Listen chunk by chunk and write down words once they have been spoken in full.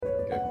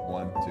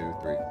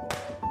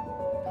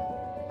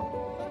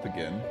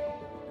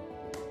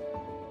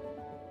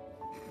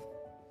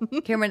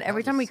Cameron,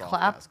 every time we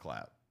clap,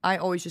 clap, I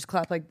always just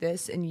clap like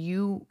this, and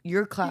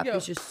your clap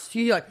is just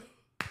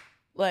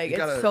like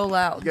it's so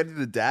loud. You gotta do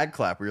the dad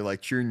clap where you're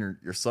like cheering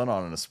your son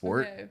on in a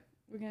sport. Okay,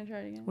 we're gonna try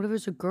it again. What if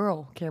it's a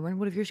girl, Cameron?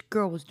 What if your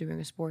girl was doing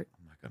a sport?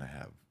 I'm not gonna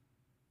have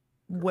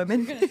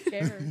women. You're gonna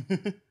scare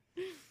her.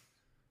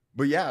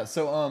 But yeah,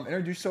 so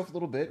introduce yourself a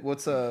little bit.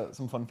 What's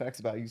some fun facts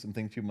about you? Some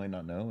things you might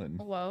not know. And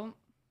Well,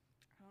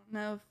 I don't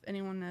know if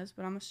anyone knows,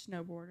 but I'm a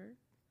snowboarder.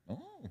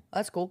 oh,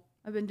 That's cool.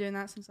 I've been doing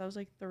that since I was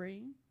like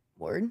 3.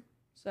 Word.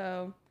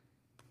 So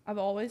I've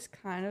always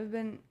kind of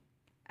been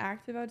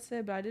active, I'd say,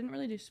 but I didn't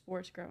really do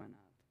sports growing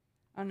up.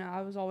 I don't know.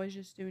 I was always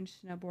just doing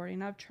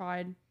snowboarding. I've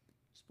tried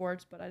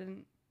sports, but I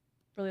didn't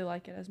really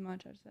like it as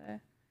much, I'd say.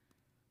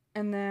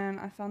 And then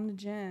I found the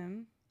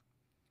gym,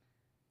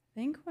 I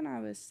think when I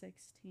was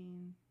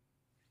 16.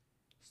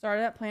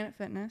 Started at Planet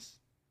Fitness.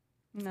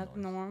 And that's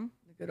the norm.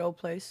 The good old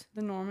place.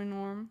 The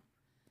norm.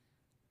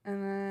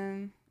 And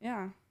then,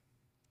 yeah,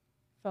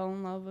 fell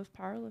in love with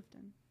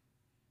powerlifting.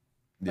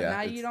 But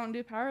now you don't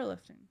do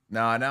powerlifting.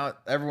 Now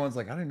everyone's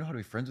like, I don't even know how to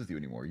be friends with you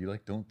anymore. You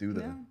like don't do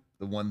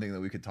the one thing that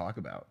we could talk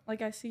about.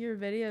 Like I see your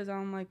videos,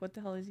 I'm like, what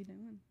the hell is he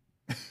doing?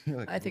 You're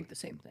like, I think the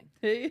same thing.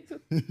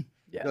 Yeah.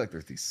 You're like,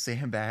 there's these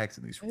sandbags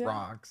and these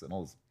rocks and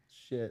all this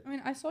shit. I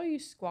mean, I saw you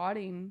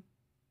squatting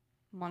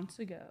months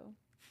ago.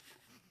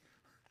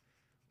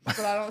 But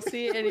I don't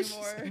see it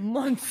anymore.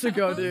 Months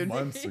ago, dude.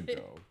 Months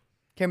ago.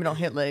 Cameron don't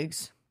hit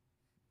legs.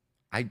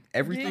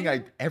 Everything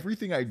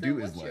I do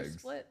what's is your legs.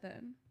 split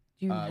then?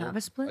 Do you have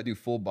a split? I do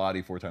full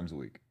body 4 times a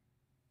week.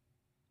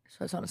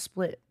 So it's not a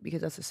split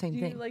because that's the same Do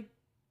thing. you like?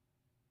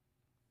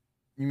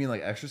 You mean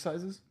like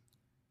exercises?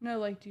 No,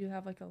 like, do you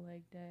have like a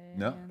leg day?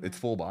 No, it's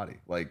full body.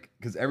 Like,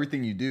 because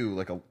everything you do,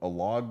 like a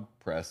log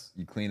press,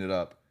 you clean it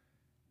up.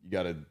 You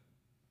got to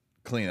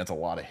clean. That's a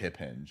lot of hip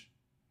hinge.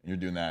 And you're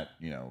doing that,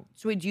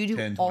 So wait, do you do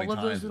 10, all 20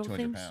 of those times little with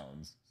 200 things?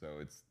 pounds. So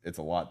it's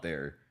a lot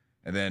there.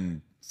 And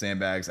then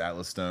sandbags,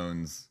 Atlas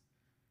stones.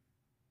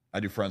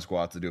 I do front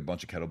squats. I do a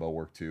bunch of kettlebell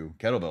work too.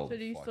 Kettlebell. So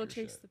do you still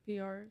chase the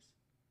PRs?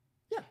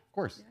 Yeah, of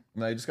course. Yeah.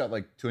 And I just got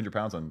like 200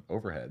 pounds on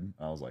overhead.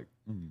 I was like,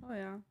 Oh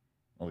yeah.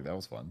 I was like, that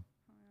was fun.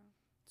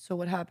 So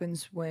what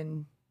happens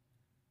when,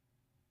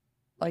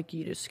 like,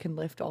 you just can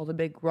lift all the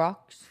big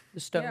rocks, the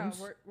stones?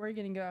 Yeah, where are you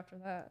gonna go after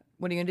that?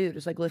 What are you gonna do?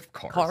 Just like lift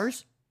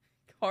Cars.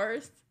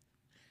 Cars?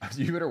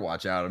 You better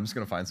watch out. I'm just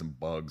gonna find some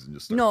bugs and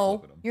just start No,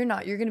 flipping them. you're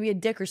not. You're gonna be a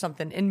dick or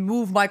something and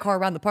move my car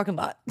around the parking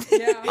lot.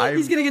 Yeah.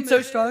 He's gonna get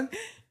so strong.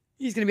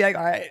 He's gonna be like,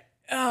 all right.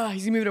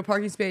 He's gonna move to a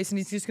parking space and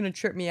he's just gonna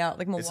trip me out.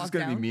 Like I'm gonna It's walk just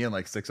gonna down. be me and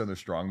like 6 other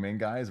strongman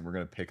guys, and we're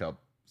gonna pick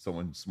up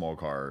someone's small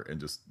car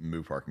and just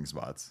move parking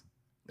spots.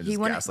 And He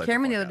just wanted, gaslight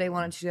Cameron the fuck other day out of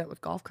wanted to do that with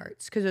golf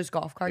carts because there's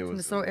golf carts in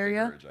this little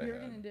area. them. You were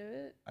gonna do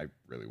it? I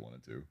really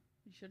wanted to.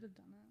 You should have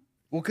done that.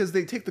 Well, because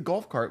they take the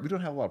golf cart. We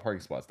don't have a lot of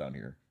parking spots down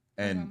here,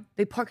 and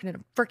They park it in a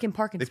freaking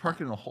parking they spot.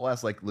 park it in a whole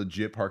ass like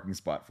legit parking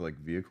spot for like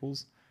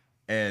vehicles.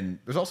 And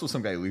there's also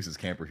some guy who leases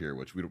camper here,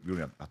 which we don't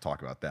have to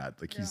talk about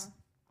that. Like he's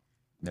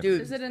never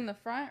Dude. Is it in the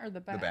front or the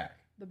back? the back.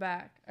 The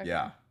back. Okay.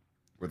 Yeah,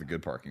 where the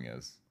good parking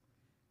is.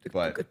 The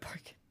But good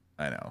parking.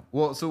 I know.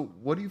 Well, so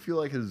what do you feel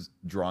like has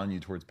drawn you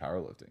towards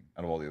powerlifting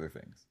out of all the other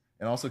things?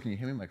 And also, can you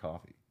hand me my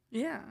coffee?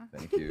 Yeah.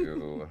 Thank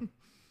you.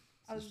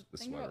 I was The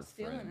thinking sweater about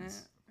stealing friends.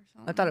 it or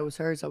something. I thought it was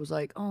hers. I was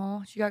like,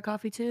 oh, she got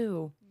coffee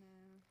too.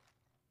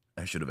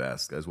 I should have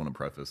asked. I just want to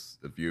preface.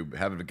 If you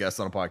have a guest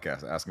on a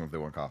podcast, ask them if they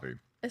want coffee.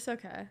 It's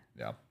okay.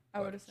 Yeah.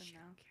 I would have said no.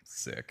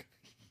 Sick.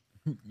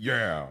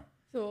 Yeah.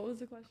 So what was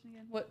the question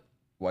again?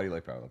 Why do you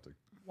like powerlifting?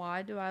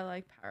 Why do I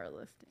like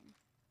powerlifting?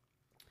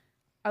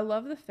 I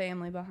love the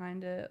family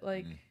behind it.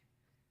 Like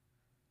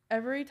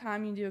every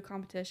time you do a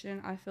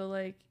competition, I feel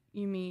like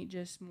you meet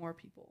just more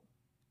people.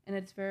 And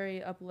it's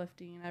very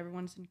uplifting.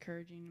 Everyone's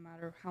encouraging no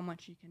matter how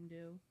much you can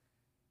do.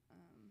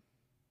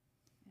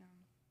 Yeah.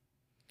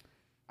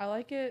 I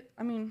like it.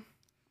 I mean,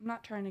 I'm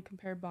not trying to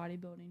compare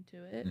bodybuilding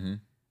to it.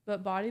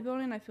 But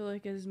bodybuilding, I feel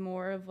like, is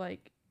more of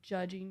like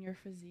judging your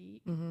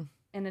physique.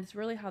 And it's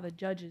really how the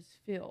judges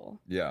feel.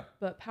 Yeah.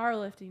 But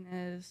powerlifting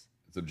is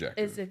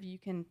objective. if you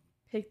can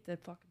pick the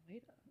fucking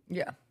weight up.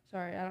 Yeah.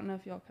 Sorry, I don't know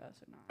if y'all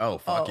cuss or not. Oh,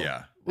 fuck Oh.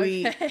 yeah.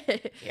 We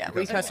Okay.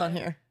 we cuss on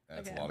here.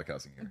 That's Okay. a lot of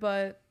cussing here.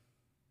 But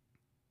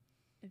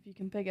if you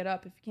can pick it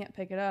up, if you can't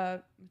pick it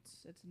up,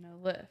 it's no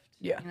lift.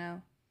 Yeah. You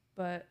know?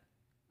 But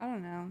I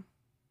don't know.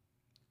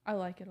 I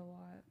like it a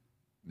lot.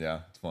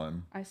 Yeah, it's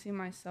fun. I see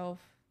myself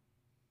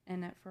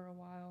in it for a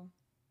while.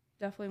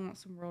 Definitely want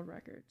some world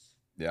records.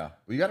 Yeah.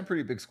 Well, you got a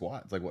pretty big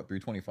squat. It's like, what,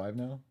 325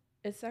 now?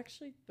 It's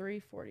actually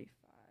 345.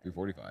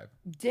 345.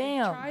 I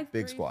Damn. tried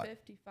Big squat.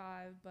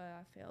 355, but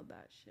I failed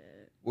that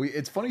shit. Well,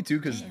 it's funny, too,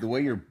 because the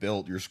way you're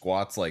built, your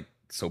squat's, like,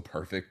 so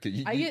perfect.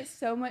 I get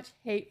so much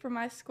hate for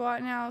my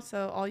squat now,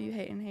 so all you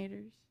hating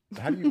haters.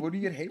 What do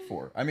you get hate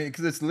for? I mean,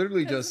 because it's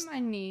literally Because just... of my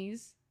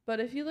knees. But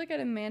if you look at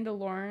Amanda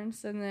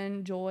Lawrence and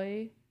then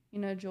Joy,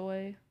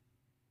 Joy,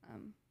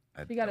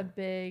 she got a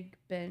big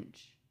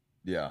bench.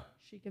 Yeah.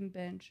 She can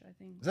bench, I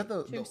think. Is that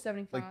the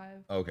 275.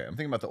 Okay, I'm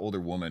thinking about the older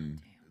woman,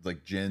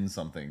 like Jen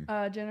something.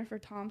 Jennifer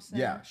Thompson.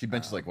 Yeah, she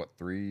benches like what,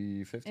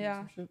 350 or Yeah.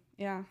 some shit?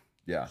 Yeah.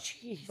 Yeah.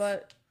 Jeez.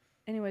 But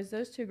anyways,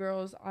 those two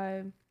girls,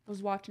 I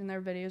was watching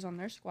their videos on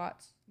their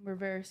squats. We're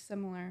very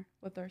similar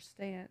with our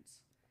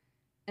stance.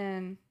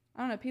 And I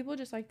don't know, people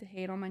just like to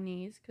hate on my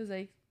knees because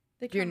they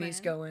your come knees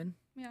in. go in.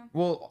 Yeah.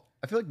 Well,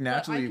 I feel like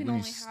naturally but I can when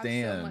only you have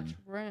stand, so much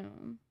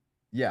room.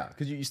 yeah,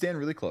 because you stand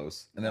really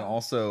close, and then Yeah.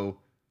 also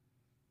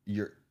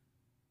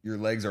your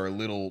legs are a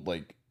little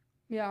like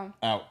Yeah.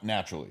 out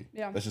naturally.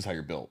 Yeah. That's just how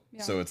you're built.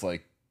 Yeah. So it's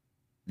like,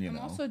 I'm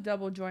also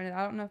double jointed.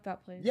 I don't know if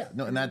that plays. yeah,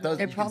 no, and a that does.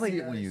 role. It You probably can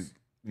see it does.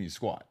 when you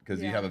squat because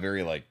you Yeah. have a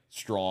very like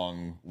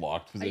strong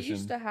locked I position.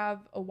 used to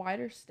have a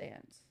wider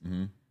stance,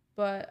 Mm-hmm.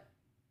 but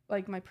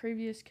like my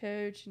previous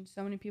coach and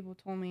so many people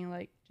told me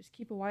like just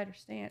keep a wider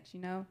stance.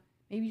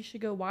 Maybe you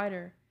should go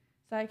wider.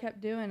 So I kept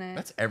doing it.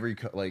 That's every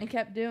and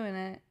kept doing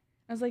it.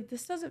 I was like,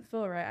 this doesn't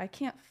feel right. I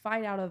can't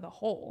fight out of the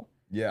hole.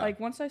 yeah. Like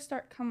once I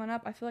start coming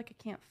up, I feel like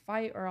I can't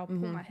fight or I'll pull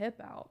Mhm. my hip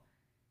out.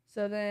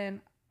 So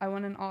then I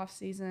went in off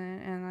season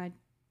and I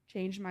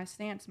changed my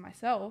stance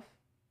myself.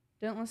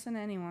 Didn't listen to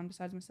anyone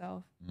besides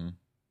myself. Mhm.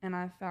 And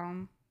I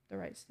found the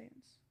right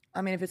stance.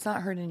 I mean, if it's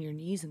not hurting your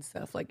knees and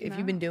stuff, like if you've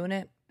No. been doing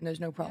it and there's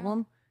no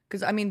problem,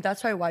 because I mean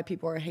that's probably why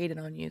people are hating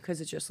on you because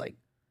it's just like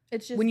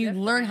It's just when you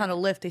learn how to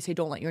different. lift, they say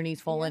don't let your knees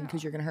fall in Yeah.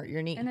 because you're gonna hurt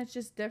your knee. And it's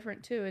just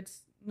different too.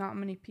 It's not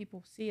many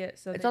people see it,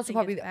 so It's they also think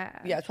probably it's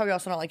bad. yeah, it's probably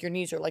also not like your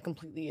knees are like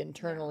completely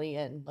internally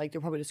in, like they're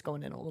probably just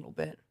going in a little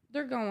bit,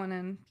 They're going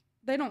in.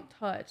 They don't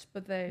touch,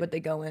 but they. but they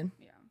go in.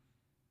 Yeah.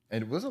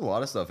 And it was a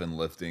lot of stuff in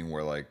lifting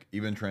where like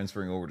even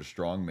transferring over to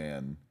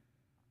strongman,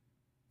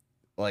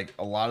 like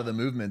a lot of the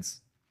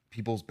movements,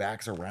 people's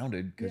backs are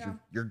rounded because Yeah.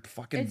 you're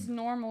fucking. It's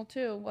normal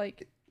too.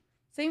 Like,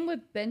 same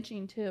with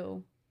benching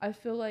too. I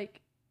feel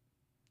like,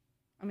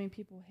 I mean,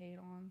 people hate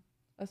on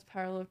us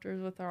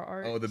powerlifters with our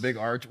arch. Oh, the big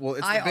arch. Well,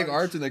 it's I the big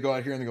arch. arch, and they go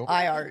out here and they go.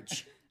 I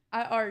arch.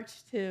 I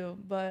arch too,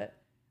 but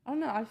I don't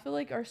know. I feel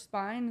like our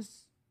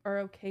spines are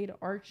okay to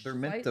arch. They're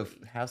meant to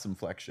slightly. have some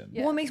flexion.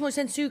 Yeah. Well, it makes more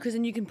sense too because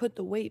then you can put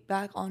the weight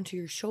back onto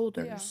your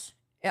shoulders.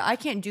 Yeah, I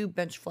can't do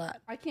bench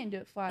flat, I can't do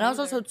it flat. and I was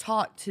also either.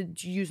 taught to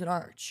use an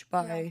arch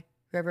by Yeah.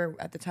 whoever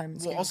at the time.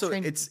 was Well, getting also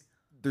trained.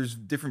 there's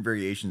different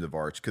variations of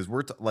arch because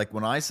we're like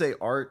when I say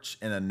arch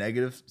in a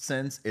negative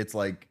sense, it's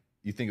like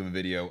you think of a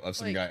video of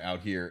some Like- guy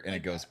out here and it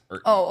like goes.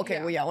 Oh, okay.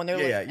 Yeah. Well, yeah. When they're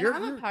Yeah, like, yeah.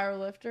 And I'm a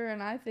powerlifter,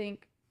 and I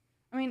think,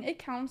 I mean, it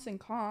counts in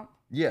comp,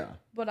 Yeah,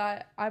 but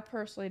I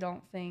personally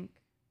don't think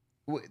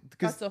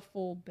because that's a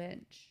full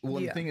bench.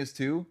 well, Yeah. the thing is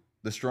too,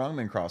 the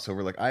strongman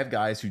crossover. Like I have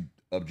guys who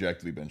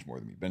objectively bench more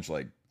than me, bench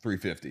like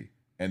 350,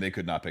 and they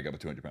could not pick up a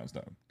 200-pound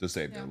stone to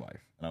save their Yeah.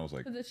 life. And I was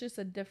like, Because it's just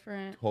a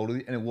different.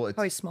 totally. And well, it's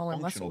Probably smaller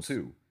functional muscles.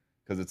 too,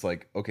 because it's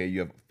like okay, you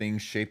have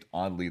things shaped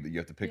oddly that you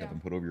have to pick up Yeah.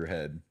 and put over your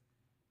head,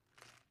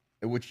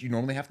 which you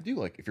normally have to do,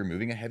 like if you're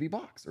moving a heavy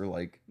box or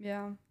like.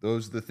 Yeah.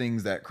 Those are the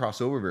things that cross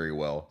over very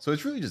well. So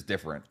it's really just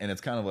different. And it's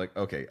kind of like,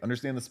 okay,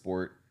 understand the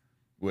sport,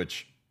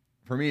 which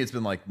for me, it's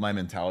been like my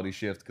mentality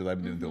shift because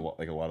I've been doing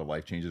like a lot of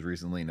life changes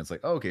recently. And it's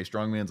like, oh, okay,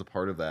 strongman's a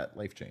part of that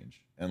life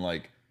change. And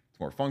like, it's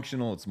more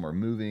functional. It's more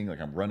moving.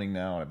 Like I'm running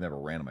now and I've never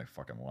ran in my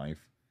fucking life.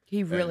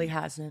 he really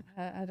hasn't.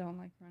 I don't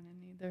like running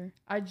either.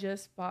 I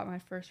just bought my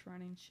first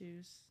running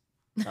shoes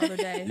the other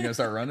day. You gonna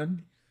start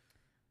running?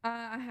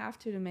 I have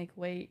to make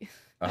weight.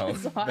 Oh,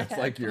 So I that's have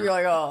like to. your. You're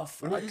like, oh,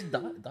 What about just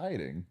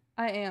dieting?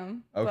 I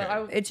am. Okay. But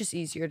I, it's just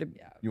easier to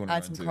yeah. You want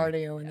add some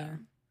cardio in Yeah. there.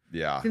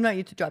 Yeah. Then that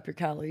you to drop your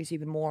calories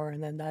even more,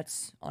 and then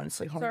that's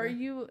honestly So harder. are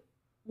you?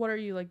 What are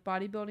you like?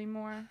 Bodybuilding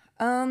more?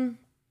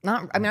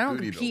 Not. I mean, I don't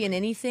Booty compete in building.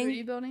 anything.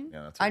 Booty building?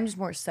 Yeah, that's I'm just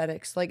more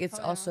aesthetics. Like it's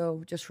Oh, yeah.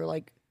 also just for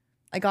like,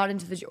 I got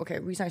into the okay.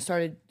 Reason I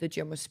started the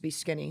gym was to be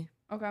skinny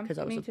Okay. because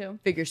I was Me a too.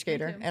 figure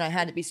skater too. and I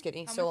had to be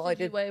skinny. How so all much I did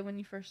you did weigh when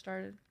you first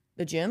started?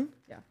 the gym.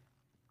 Yeah.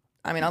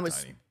 I mean,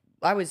 tiny.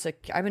 I was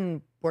like, I've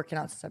been working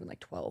out since I've been like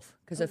 12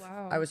 because Oh, if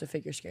wow. I was a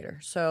figure skater.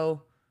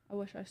 So I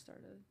wish I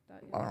started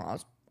that. I don't know.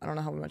 I don't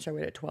know how much I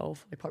weighed at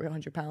 12. Like probably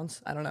 100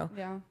 pounds. I don't know.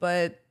 Yeah.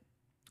 But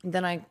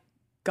then I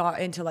got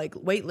into like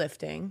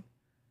weightlifting.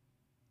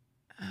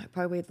 I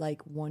probably weighed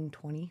like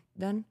 120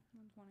 then.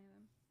 120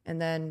 then.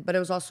 And then, but it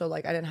was also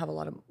like I didn't have a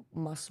lot of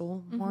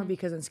muscle more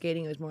because in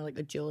skating it was more like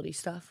agility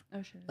stuff,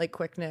 Oh shit. like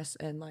quickness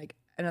and like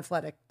an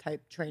athletic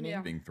type training.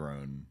 Yeah. being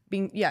thrown.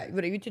 But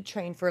you to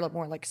train for like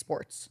more like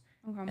sports.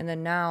 Okay. And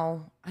then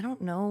now I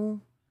don't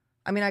know.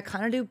 I mean, I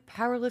kind of do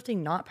powerlifting,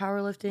 not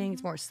powerlifting.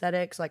 It's more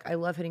aesthetics. Like I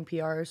love hitting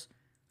PRs.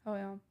 Oh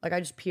yeah. Like I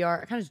just PR.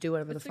 I kind of just do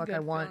whatever It's the a fuck I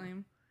good want.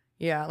 feeling.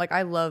 Yeah, like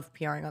I love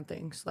PRing on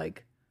things.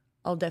 Like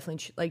I'll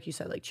definitely, like you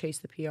said, like chase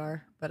the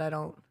PR, but I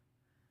don't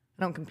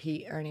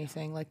compete or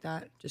anything like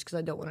that. Just because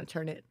I don't want to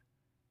turn it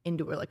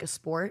into like a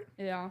sport.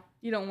 Yeah.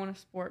 You don't want a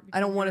sport. I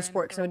don't because want you're a in it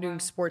sport because for a I've been doing while.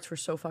 sports for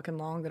so fucking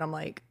long that I'm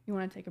like, You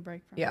want to take a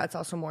break from yeah, it. it's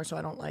also more so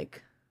I don't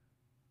like,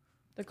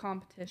 The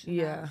competition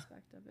Yeah.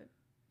 aspect of it.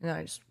 and then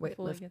I just I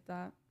fully weightlift get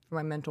that. for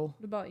my mental.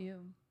 What about you?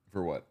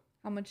 For what?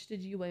 How much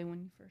did you weigh when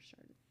you first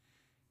started?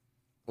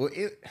 Well,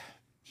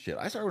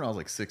 I started when I was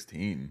like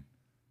 16,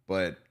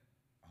 but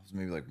I was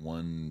maybe like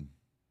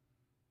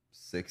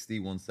 160,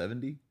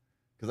 170.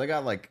 Because I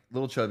got like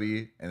little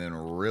chubby and then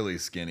really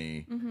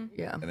skinny Mm-hmm.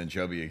 Yeah. and then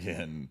chubby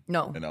again.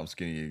 No. And now I'm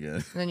skinny again.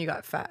 And then you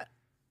got fat.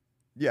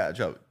 Yeah,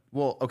 Joe.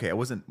 Well, okay, I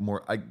wasn't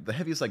more. The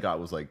heaviest I got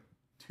was like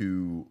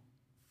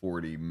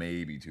 240,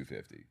 maybe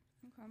 250.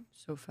 Okay.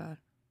 So fat.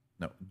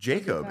 No,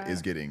 Jacob fat?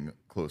 is getting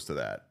close to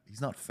that.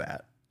 He's not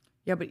fat.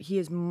 Yeah, but he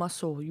has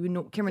muscle. You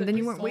know, Cameron. Then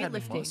you weren't I had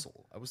weightlifting.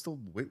 muscle. I was still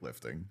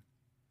weightlifting.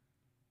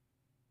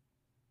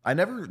 I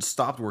never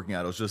stopped working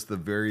out. It was just the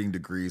varying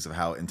degrees of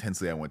how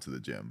intensely I went to the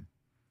gym.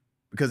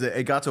 Because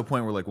it got to a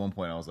point where, like, one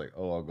point I was like,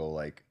 oh, I'll go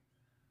like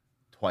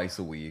twice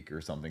a week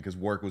or something. Because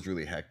work was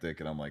really hectic,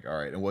 and I'm like, all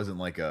right. It wasn't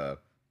like a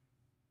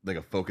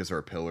focus or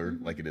a pillar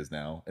like it is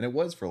now, and it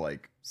was for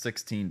like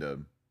 16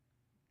 to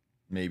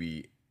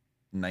maybe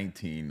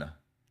 19.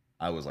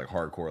 I was like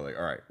hardcore, like,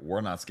 all right,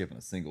 we're not skipping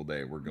a single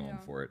day. We're going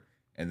for it.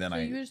 And then So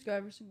you would just go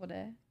every single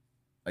day?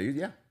 You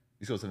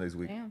go 7 days a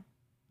week. Damn.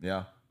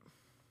 Yeah.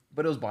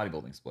 But it was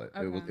bodybuilding split.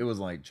 Okay. It was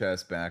like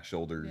chest, back,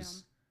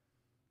 shoulders.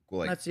 Yeah.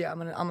 Like, That's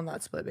I'm on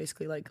that split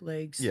basically, like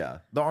legs. Yeah,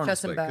 the Arnold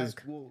chest split. and Because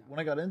back. when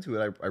I got into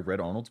it, I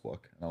read Arnold's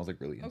book and I was like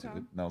really into Okay.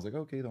 it. And I was like,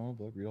 okay, the Arnold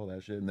book, read all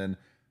that shit. And then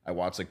I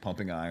watched like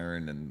Pumping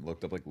Iron and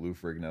looked up like Lou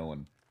Ferrigno,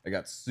 and I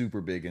got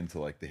super big into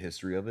like the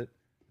history of it.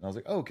 And I was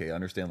like, oh, okay, I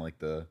understand like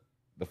the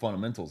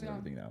fundamentals and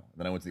everything now. And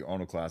then I went to the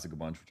Arnold Classic a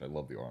bunch, which I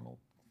love the Arnold.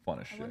 Fun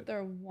as shit. I went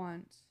there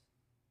once.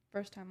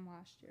 First time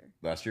last year.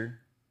 Last year?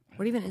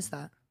 What even is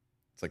that?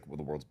 It's like one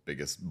of the world's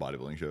biggest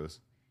bodybuilding shows.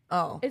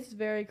 Oh. It's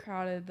very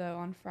crowded though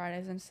on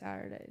Fridays and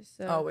Saturdays.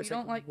 So Oh, if it's you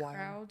don't like like wild.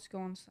 crowds, go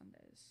on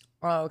Sundays.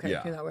 Oh, okay. Yeah.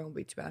 Okay, that way won't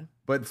be too bad.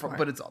 But Smart.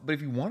 but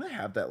if you want to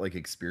have that like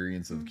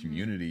experience of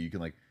community, you can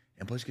like,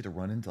 and plus you get to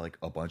run into like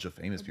a bunch of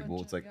famous people.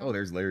 bunch It's of- like, yeah. oh,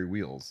 there's Larry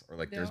Wheels, or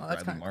like there's Yeah. Oh,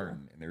 that's Bradley kinda cool.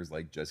 Martin, and there's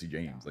like Jesse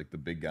James, like the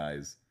big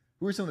guys.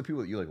 Who are some of the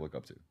people that you like look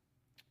up to?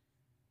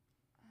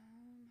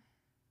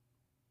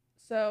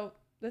 So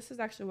this is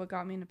actually what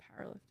got me into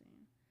powerlifting.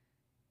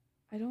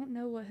 I don't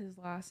know what his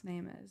last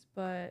name is,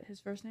 but his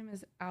first name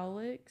is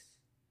Alex.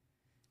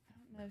 I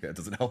don't know. Okay, it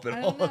doesn't help at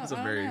I all. don't know. It's a I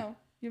don't very know.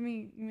 You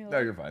mean no,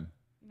 you're fine.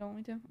 You don't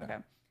want me to? No. Okay.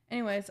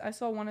 Anyways, I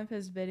saw one of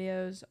his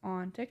videos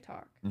on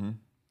TikTok, Mhm.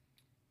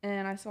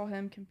 and I saw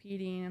him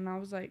competing, and I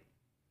was like,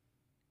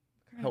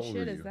 "What kind How of old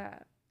shit were is you?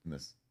 that?" In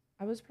this,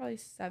 I was probably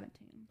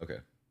 17. okay,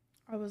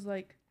 I was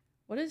like,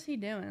 "What is he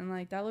doing?" And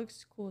like, that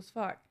looks cool as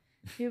fuck.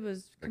 He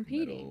was Like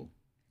competing, metal.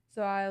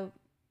 so I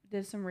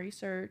did some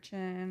research,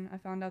 and I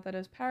found out that it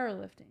was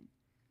powerlifting.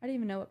 I didn't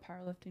even know what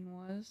powerlifting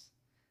was,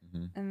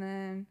 Mhm. and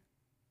then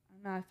I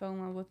don't know, I fell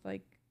in love with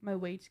like my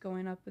weights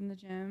going up in the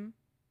gym,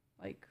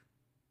 like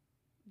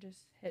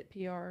just hit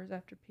PRs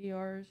after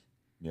PRs.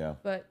 Yeah,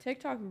 But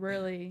TikTok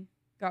really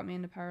got me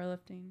into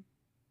powerlifting.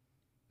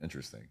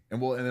 interesting.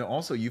 And well, and then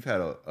also you've had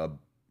a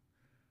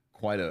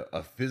quite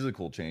a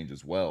physical change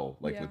as well,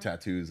 like Yeah. with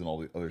tattoos and all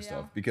the other Yeah.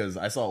 stuff. Because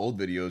I saw old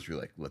videos, you're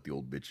like, let the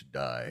old bitch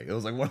die. It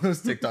was like one of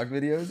those TikTok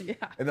videos.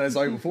 Yeah. And then I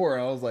saw you before,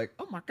 and I was like,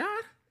 oh my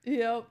god.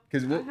 Yep.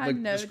 Because I had like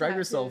no describe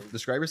yourself. tattoos.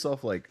 Describe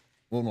yourself like,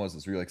 when was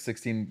this? Were you like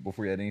 16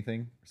 before you had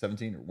anything, or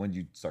 17, or when did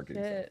you start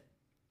getting stuff? Shit.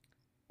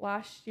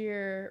 Last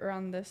year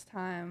around this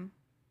time,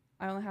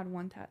 I only had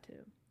one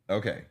tattoo.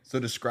 Okay, so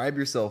describe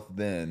yourself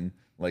then,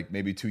 like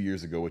maybe 2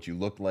 years ago, what you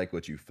looked like,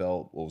 what you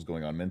felt, what was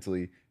going on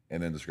mentally,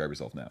 and then describe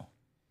yourself now.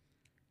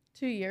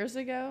 2 years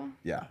ago?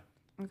 Yeah.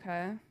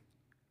 Okay.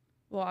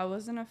 Well, I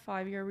was in a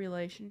 5-year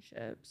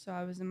relationship, so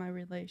I was in my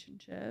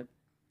relationship.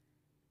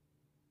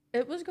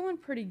 It was going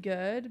pretty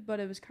good, but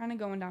it was kind of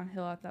going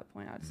downhill at that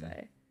point, I'd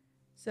say.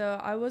 So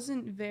I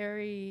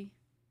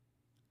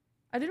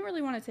didn't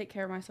really want to take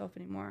care of myself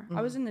anymore.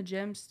 I was in the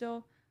gym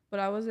still, but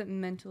I wasn't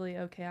mentally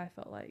okay, I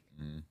felt like.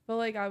 Felt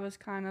like I was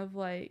kind of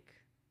like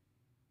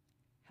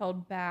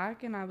held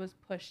back and I was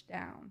pushed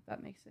down, if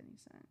that makes any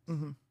sense.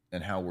 Mm-hmm.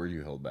 And how were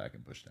you held back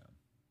and pushed down?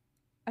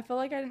 I felt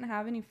like I didn't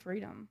have any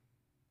freedom.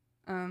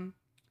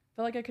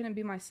 Felt like I couldn't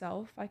be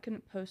myself. I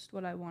couldn't post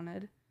what I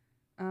wanted.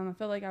 I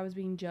felt like I was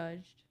being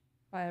judged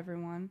by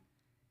everyone.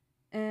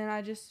 And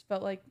I just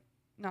felt like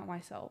not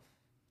myself.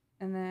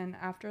 And then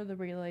after the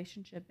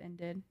relationship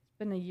ended, it's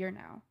been a year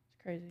now.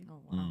 It's crazy. Oh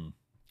wow.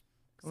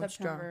 Going strong.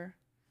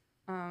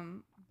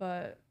 September.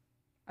 But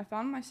I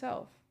found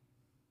myself.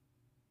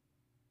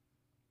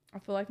 I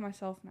feel like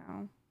myself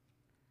now.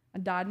 I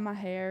dyed my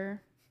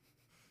hair.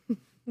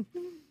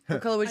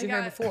 What color was I your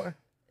hair got- before?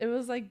 It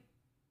was like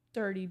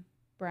dirty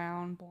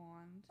brown,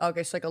 blonde.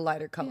 Okay, so like a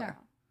lighter color. Yeah.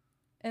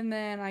 And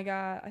then I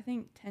got, I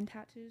think, 10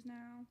 tattoos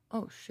now.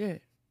 Oh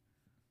shit.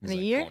 He's In a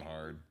like year? going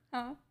hard.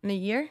 Huh? In a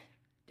year?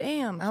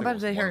 Damn. How Said bad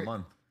was did it one a hurt?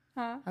 month.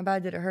 Huh? How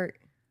bad did it hurt?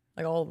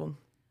 Like all of them.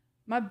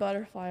 My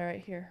butterfly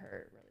right here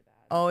hurt really bad.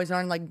 Oh, it's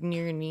on like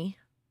near your knee.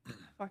 I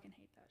fucking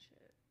hate that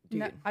shit.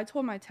 Dude. I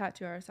told my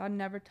tattoo artist I'd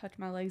never touch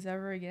my legs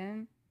ever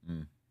again.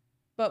 Mm.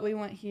 But we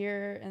went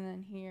here and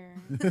then here.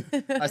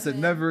 I said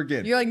never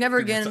again. You're like never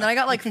again, and then I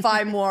got like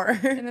 5 more.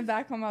 in the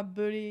back on my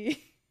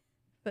booty.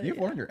 But You have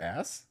yeah. one on your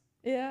ass?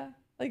 Yeah.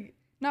 Like,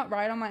 not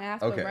right on my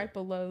ass, Okay. but right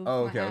below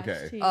Oh, my okay, ass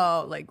okay. cheek.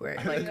 Oh, like where?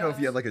 I Like didn't know if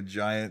you had like a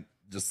giant,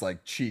 just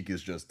like cheek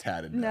is just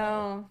tatted.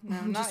 down. No,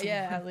 not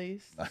yet, at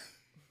least.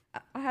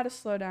 I had to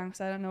slow down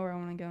because I don't know where I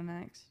want to go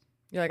next.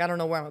 you're like I don't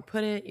know where I'm gonna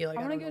put it. You're like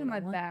I want to don't go to know my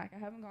what I want. back. I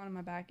haven't gone to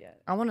my back yet.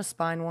 I want a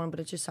spine one, but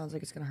it just sounds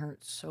like it's gonna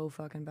hurt so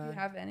fucking Do bad. you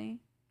have any?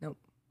 Nope.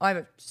 I have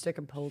a stick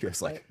and poke.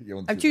 Just like you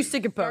I have two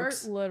stick and Start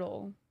pokes.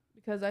 little,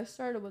 because I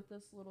started with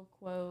this little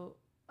quote,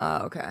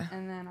 Oh, okay.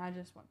 and then I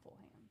just went full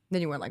hand.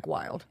 Then you went like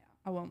wild.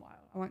 Yeah, I went wild.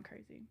 I went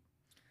crazy.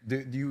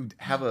 Do you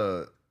have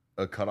a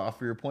cutoff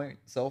for your point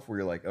self where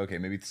you're like, okay,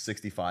 maybe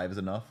 65 is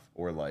enough,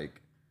 or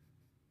like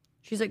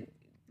She's like,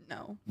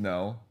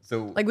 no?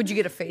 So like, would you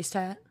get a face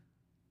tat?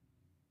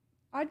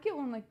 I'd get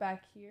one like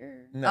back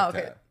here. neck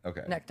okay. tat.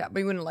 Okay. Neck tat, but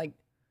you wouldn't like I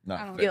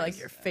Not don't get know. like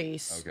your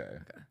face. Okay.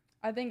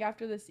 I think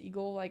after this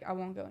eagle, like I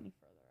won't go any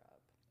further up.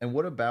 And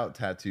what about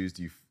tattoos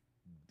do you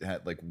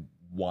had like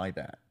why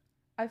that?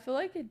 I feel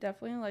like it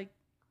definitely like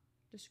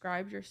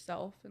describes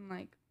yourself and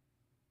like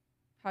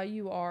how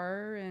you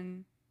are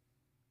and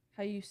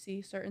how you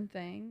see certain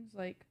things.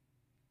 Like,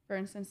 for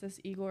instance, this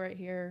eagle right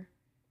here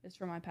is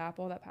from my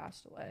papa that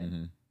passed away,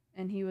 Mm-hmm.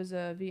 and he was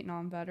a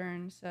Vietnam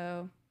veteran,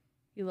 so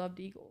he loved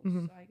eagles.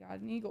 Mhm. So I got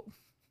an eagle.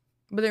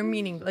 But they're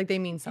meaning, like they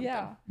mean something.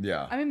 Yeah,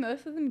 Yeah. I mean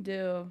most of them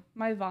do.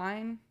 My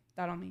vine,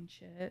 that don't mean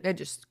shit. They're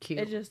just cute.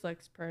 It just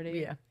looks pretty.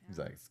 Yeah. He's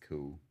like, it's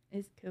cool.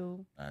 It's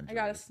cool. I enjoy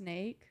got a it.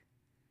 snake.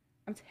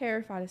 I'm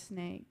terrified of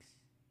snakes,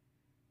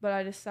 but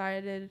I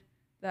decided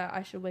that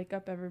I should wake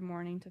up every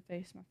morning to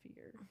face my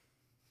fear.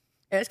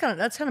 Yeah,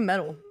 that's kind of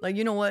metal. Like,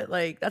 you know what?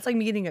 Like, that's like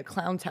me getting a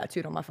clown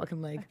tattooed on my fucking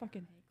I leg.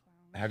 fucking hate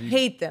clowns. Have you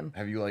Hate them.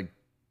 Have you like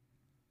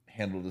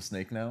handled a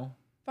snake now?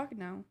 Fuck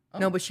no.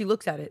 No, but she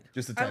looks at it.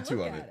 Just a I tattoo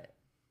look of at it.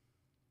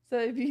 So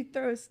if you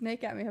throw a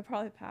snake at me, I'll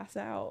probably pass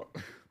out.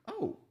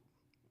 Oh.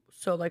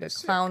 So like a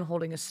clown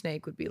holding a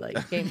snake would be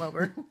like game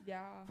over.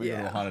 Yeah. If we go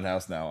to Yeah. a haunted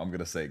house now, I'm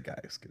gonna say,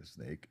 guys, get a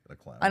snake, and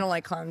a clown. I don't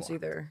like clowns Fuck.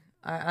 either.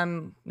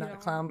 I'm not You a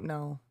don't? clown.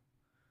 No,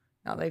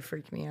 they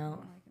freak me I out.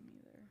 don't like them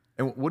either.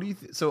 And what do you?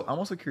 So I'm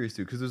also curious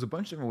too, because there's a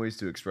bunch of different ways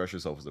to express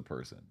yourself as a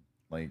person.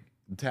 Like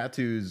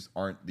tattoos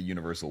aren't the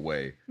universal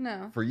way.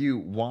 No. For you,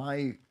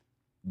 why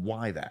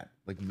that?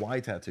 Like, why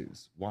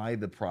tattoos? Why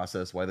the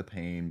process? Why the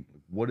pain?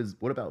 What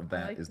about I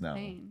that like is the now?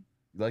 pain.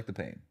 You like the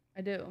pain?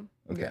 I do.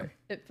 Okay. Yeah.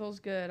 It feels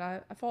good. I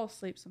fall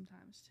asleep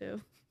sometimes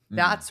too.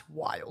 That's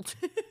wild.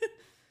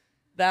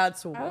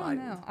 That's I wild. don't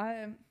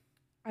know.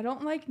 I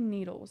don't like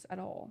needles at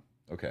all.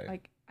 Okay.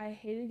 Like I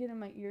hated getting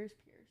my ears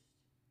pierced.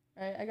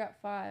 Right? I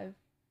got 5.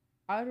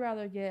 I would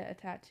rather get a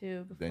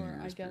tattoo Than before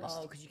your I ears get. pierced.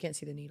 Oh, because you can't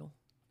see the needle.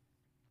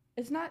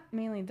 It's not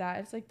mainly that.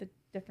 It's like the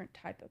different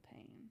type of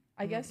pain.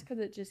 I guess because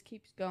it just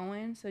keeps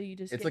going, so you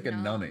just it's get like a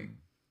numb. numbing.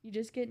 You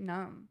just get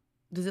numb.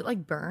 Does it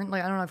like burn?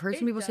 Like I don't know. I've heard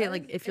some people say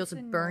like does. it feels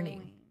It's like burning.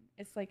 annoying.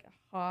 It's like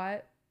a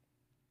hot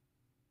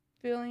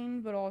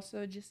feeling, but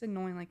also just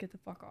annoying. Like get the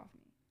fuck off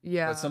me.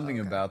 Yeah. But something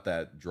okay. about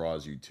that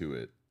draws you to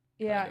it.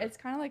 Yeah, Kinda. it's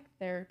kind of like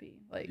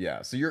therapy. Like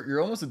Yeah. So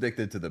you're almost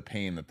addicted to the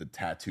pain that the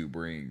tattoo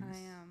brings. I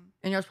am.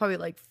 And you'll probably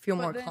like feel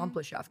But more then-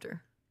 accomplished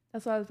after.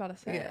 That's what I was about to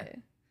say. Yeah.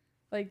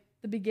 Like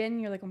the beginning,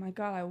 you're like, oh my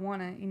god, I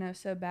want it,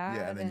 so bad.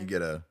 Yeah, and then you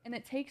get a. and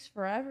it takes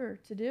forever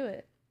to do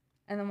it.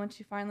 And then once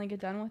you finally get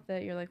done with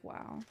it, you're like,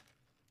 wow.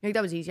 Like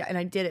that was easy, and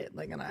I did it.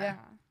 Like, and I Yeah.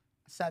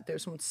 sat there,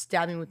 someone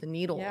stabbed me with the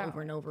needle Yeah.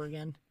 over and over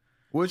again.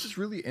 Well, it's just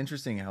really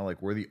interesting how like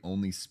we're the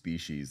only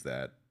species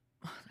that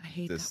I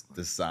hate this that.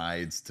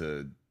 decides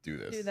to do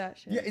this. Do that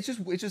shit. Yeah, it's just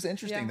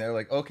interesting. Yeah. They're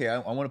like, okay, I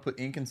want to put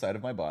ink inside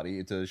of my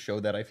body to show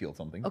that I feel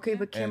something. Okay,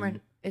 but Cameron,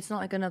 And- it's not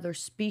like another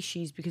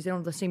species because they don't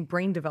have the same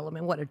brain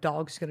development. What, a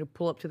dog's gonna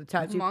pull up to the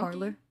tattoo Monkey?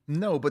 parlor?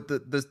 No, but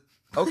the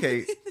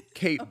okay,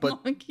 Kate,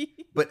 but Monkey.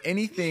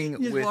 anything You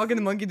just with walk in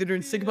the monkey, they're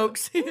doing sig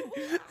pokes.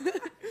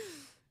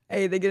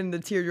 Hey, they get in the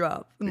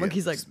teardrop. The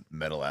monkey's like,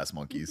 metal ass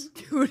monkeys,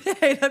 dude,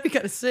 hey, that'd be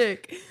kind of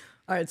sick.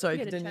 All right, sorry,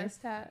 Get a continue.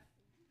 chest tat.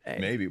 Hey.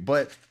 maybe.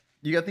 But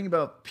you got to think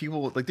about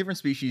people like different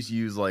species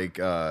use like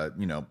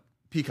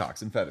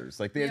peacocks and feathers.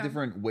 Like they have Yeah.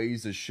 different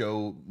ways to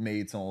show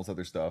mates and all this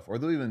other stuff. Or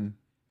they'll even,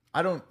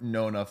 I don't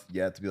know enough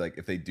yet to be like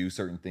if they do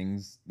certain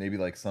things. Maybe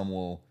like some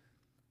will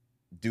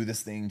do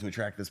this thing to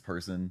attract this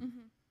person. Mm-hmm.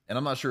 And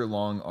I'm not sure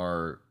along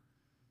our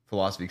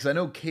philosophy because I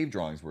know cave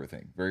drawings were a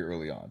thing very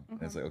early on.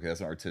 And it's like, okay,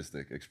 that's an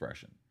artistic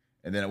expression.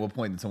 And then at what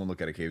point did someone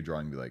look at a cave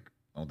drawing and be like,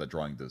 I want that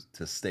drawing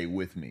to stay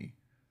with me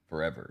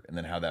forever? And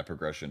then how that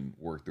progression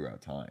worked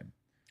throughout time.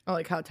 Oh,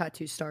 like how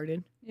tattoos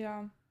started.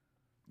 Yeah.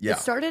 Yeah. It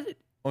started.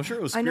 Well, I'm sure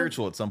it was I know-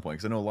 spiritual at some point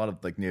because I know a lot of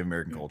like Native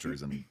American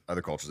cultures and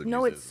other cultures that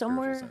No, use it it's as a spiritual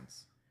somewhere-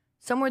 sense.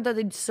 Somewhere that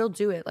they still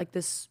do it. Like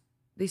this,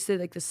 they say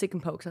like the stick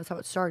and pokes. That's how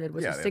it started.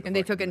 Was Yeah, a they stick, have and the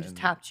they took it and fucking-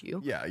 just tapped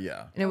you. Yeah,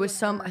 yeah. And it was would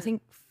some, I hurt.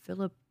 think,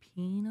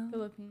 Filipino.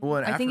 Philippines. Well,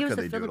 in I think it was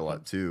Africa the they do it a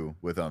lot too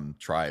with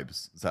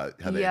tribes.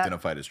 That's how they Yeah.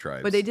 identified as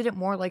tribes. But they did it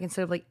more like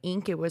instead of like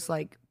ink, it was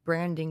like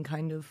branding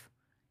kind of.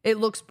 It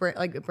looks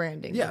like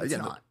branding. Yeah, but it's yeah.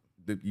 not.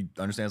 You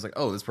understand? It's like,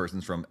 oh, this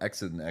person's from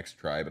X and X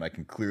tribe, and I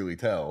can clearly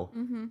tell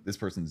Mm-hmm. this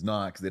person's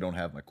not because they don't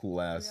have my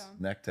cool ass Yeah.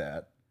 neck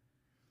tat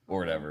or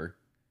whatever.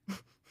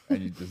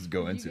 And you just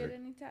go Did into you get it.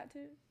 any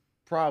tattoos?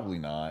 Probably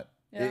not.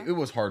 Yeah. It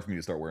was hard for me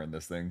to start wearing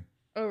this thing.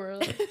 Oh,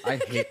 really?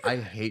 I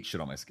hate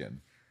shit on my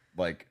skin.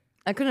 Like,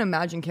 I couldn't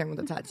imagine Cameron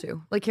with a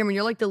tattoo. Like Cameron,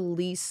 you're like the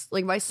least.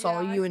 Like if I saw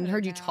Yeah, I you and couldn't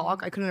heard you now.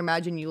 talk, I couldn't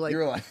imagine you like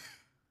you're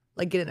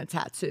like, getting a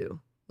tattoo.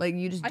 Like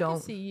you just I can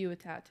don't. see you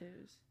with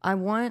tattoos. I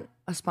want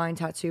a spine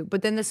tattoo,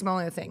 but then this is my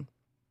only other thing.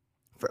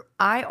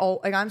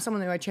 I'm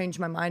someone who I change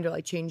my mind or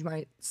like change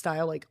my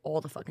style like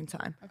all the fucking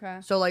time. Okay.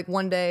 So like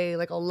one day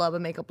like I'll love a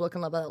makeup look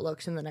and love how it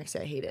looks, and the next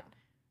day I hate it.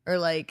 Or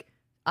like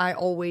I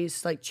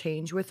always like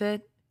change with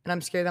it, and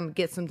I'm scared I'm gonna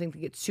get something that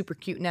gets super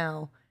cute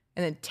now,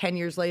 and then 10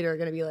 years later I'm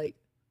gonna be like,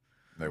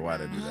 Why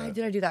did I do why that?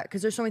 did I do that?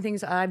 Because there's so many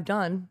things that I've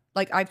done.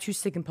 Like I have 2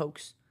 stick and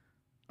pokes,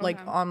 like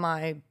Okay. on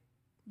my.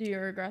 Do you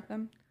regret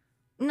them?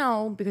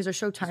 No, because they're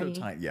so tiny.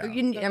 tiny, yeah. I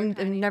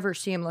tiny. never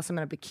see them unless I'm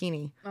in a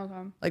bikini. Okay.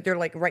 Like they're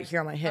like right here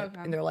on my hip, Okay.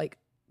 and they're like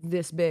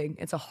this big.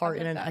 It's a heart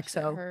I and bet an that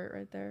shit XO. hurt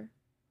right there.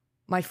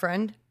 My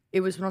friend,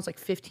 it was when I was like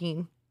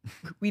 15.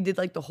 We did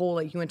like the whole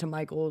like you went to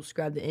Michael's,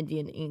 grabbed the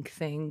Indian ink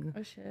thing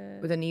Oh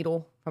shit. with a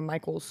needle from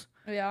Michael's.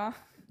 Yeah.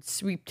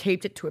 So we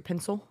taped it to a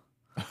pencil,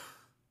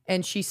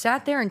 and she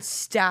sat there and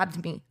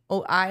stabbed me.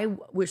 Oh, I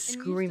was And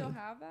you screaming. still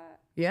have that?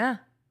 Yeah,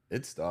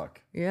 It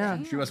stuck. yeah.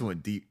 Damn. She must have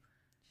went deep.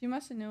 She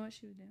must have knew what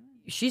she was doing.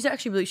 She's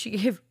actually really. She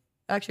gave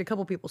actually a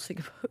couple people stick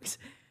and pokes,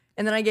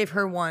 and then I gave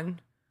her one.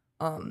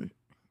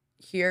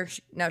 Here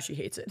now she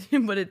hates it,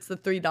 but it's the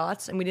 3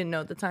 dots, and we didn't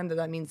know at the time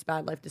that means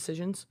bad life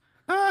decisions.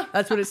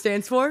 That's what it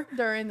stands for.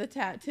 During the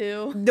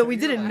tattoo. No, we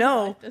didn't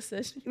know.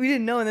 Decision. We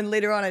didn't know, and then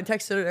later on, I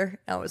texted her.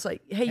 And I was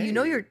like, "Hey, you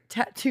know your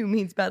tattoo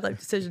means bad life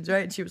decisions,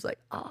 right?" And she was like,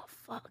 "Oh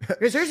fuck,"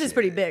 because hers is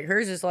pretty big.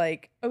 Hers is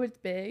like, Oh, it's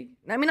big.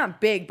 I mean, not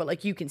big, but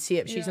like you can see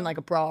it. She's in Yeah. like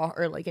a bra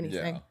or like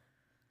anything.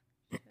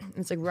 Yeah.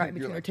 It's like right You're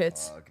between her like,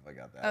 tits. Fuck, if I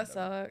got that. That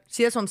sucks.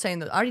 See, that's what I'm saying.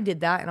 Though I already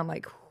did that, and I'm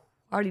like,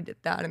 I already did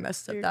that and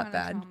messed So up you're that kinda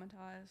bad.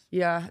 traumatized.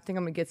 Yeah, I think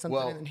I'm gonna get something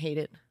Well, and then hate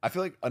it. I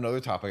feel like another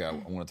topic I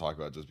want to talk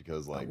about just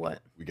because like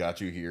what? we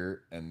got you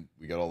here and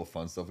we got all the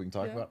fun stuff we can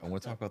talk Yeah. about. I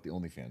want to talk about the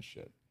OnlyFans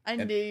shit. I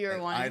And- knew you were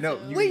and wanting I know.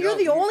 to. You Wait, you're know-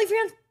 the you-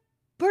 OnlyFans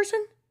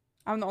person?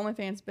 I'm the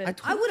OnlyFans bitch.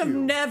 I would have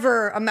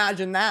never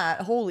imagined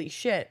that. Holy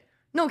shit!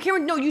 No,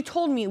 Cameron. No, you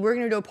told me we're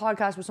gonna do a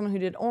podcast with someone who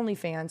did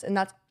OnlyFans, and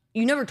that's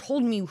you never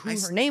told me who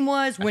her name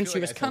was, I when feel she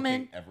like was I tell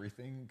coming. Kate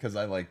everything because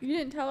I like. You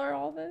didn't tell her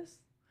all this?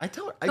 I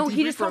tell her. I No,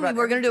 he debrief just her told me about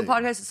we're gonna do a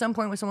everything. podcast at some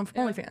point with someone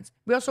from Yeah. OnlyFans.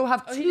 We also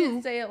have Oh, 2. he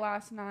didn't say it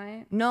last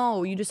night.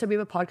 No, you just said we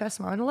have a podcast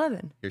tomorrow at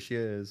 11. Here she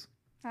is.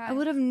 Hi. I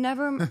would have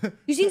never.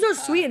 You seem so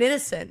sweet and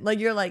innocent. Like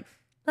you're like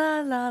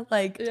la la.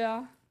 Like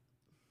Yeah.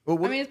 Well,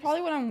 I mean, it's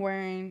probably what I'm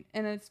wearing,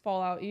 and it's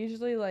fallout.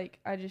 Usually, like,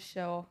 I just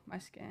show my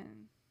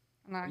skin.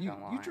 I'm not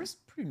gonna lie. you dress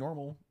pretty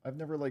normal. I've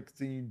never like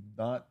seen you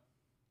not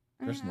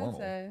I dress mean, I'd normal.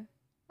 say.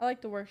 I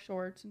like to wear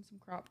shorts and some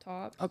crop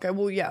tops. okay,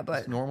 well yeah, It's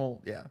but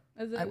normal. Yeah.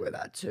 Is it? I wear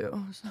that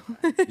too. So.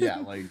 Yeah.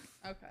 Like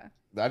Okay.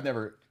 I've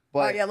never. Oh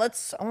But yeah,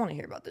 I want to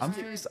hear about this. I'm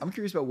curious. I'm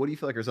curious about what do you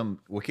feel like are some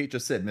what Kate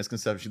just said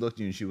misconception. She looked at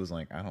you and she was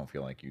like, I don't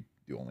feel like you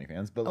do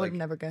OnlyFans, but I would like have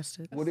never guessed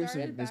it. what are some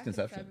Started back in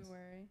misconceptions?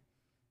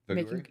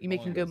 February. You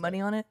making good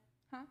money on it?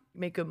 Huh? You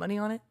make good money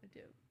on it? I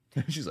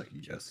do. She's like,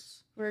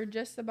 yes, We're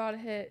just about to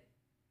hit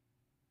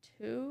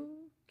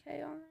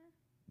 2K on there.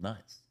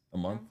 nice. A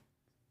month.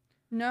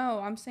 No,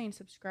 I'm saying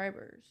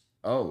subscribers.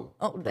 Oh.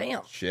 Oh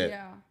damn. Shit.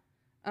 Yeah.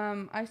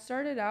 I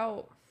started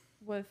out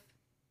with,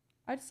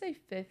 I'd say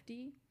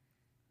 50.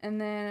 And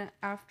then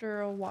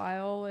after a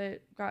while,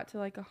 it got to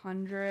like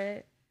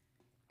 100.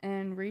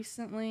 And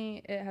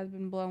recently, it has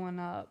been blowing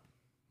up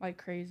like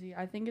crazy.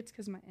 I think it's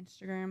because my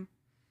Instagram.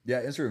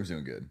 Yeah, Instagram's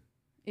doing good.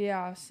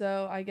 Yeah,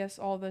 so I guess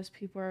all those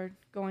people are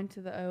going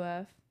to the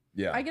OF.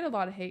 Yeah. I get a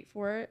lot of hate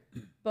for it,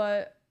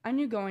 but I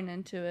knew going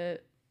into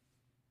it.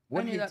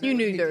 What I knew hate that- do You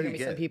knew hate there were do gonna you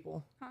be some get?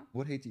 people.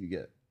 What hate do you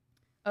get?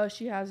 Oh,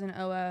 she has an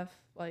OF.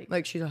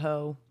 Like she's a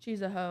hoe.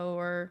 She's a hoe,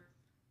 or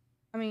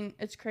I mean,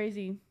 it's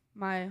crazy.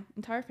 My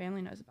entire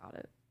family knows about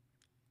it.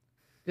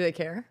 Do they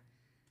care?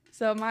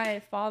 So my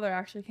father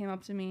actually came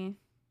up to me,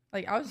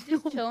 like I was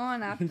just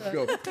chilling at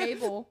Go. the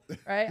table,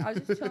 right? I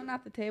was just chilling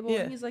at the table, Yeah.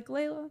 and he's like,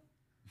 "Layla,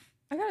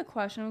 I got a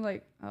question." I was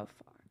like, "Oh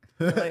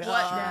fuck, Like,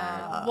 what,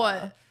 Dad?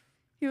 What?"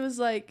 He was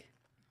like,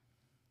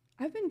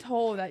 "I've been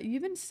told that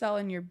you've been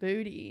selling your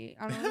booty,"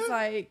 and I was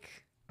like,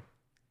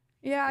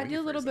 "Yeah, I Way do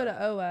to a little phrase bit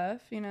of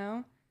OF, you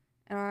know,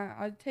 and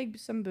I take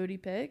some booty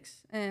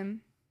pics." And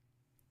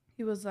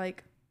he was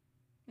like,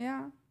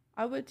 "Yeah,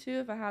 I would too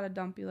if I had a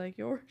dumpy like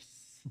yours."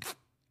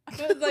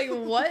 I was like,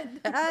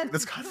 "What, Dad?"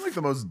 That's kind of like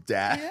the most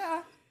dad.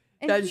 Yeah.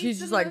 And Dad, he's she's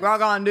the just like, most-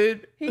 rock on,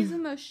 dude. He's the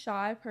most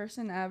shy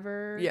person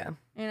ever. Yeah.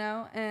 You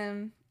know,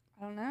 and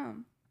I don't know.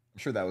 I'm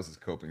sure that was his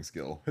coping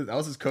skill. That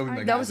was his coping I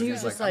mechanism. That was- he He's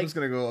was just I'm like- just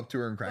gonna go up to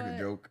her and crack a But-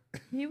 joke.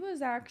 He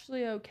was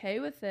actually okay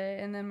with it,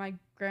 and then my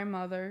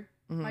grandmother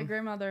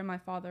and my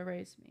father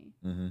raised me.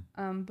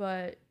 Mm-hmm.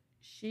 But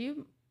she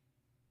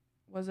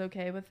was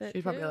okay with it.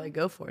 She's probably too. like,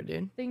 go for it,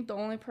 dude. I think the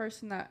only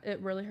person that it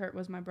really hurt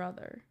was my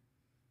brother,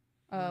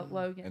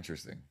 Logan,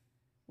 Interesting.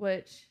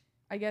 which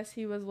I guess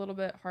he was a little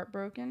bit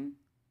heartbroken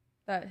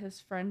that his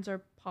friends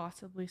are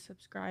possibly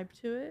subscribed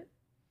to it.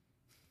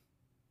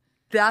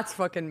 That's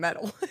fucking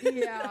metal.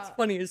 Yeah, That's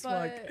funny as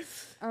fuck.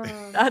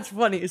 but, That's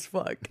funny as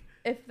fuck.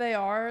 if they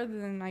are,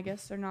 then I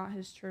guess they're not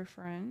his true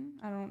friend.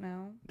 I don't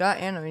know. That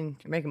and I mean,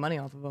 you're making money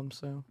off of them,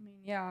 so I mean,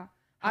 yeah.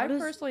 How I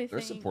does- personally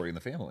They're think. supporting the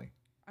family.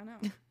 I know.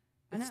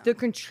 I know. they're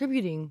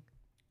contributing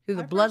to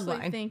the I personally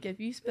bloodline. think if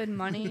you spend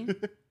money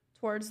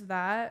towards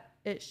that,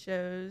 it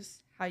shows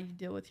how you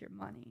deal with your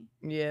money.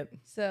 Yep.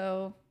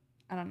 So,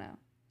 I don't know.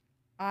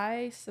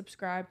 I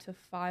subscribe to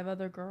 5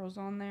 other girls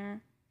on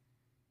there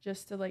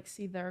just to like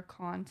see their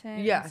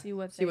content. Yeah. And see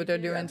what they're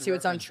do. doing. See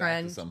what's on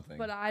trend.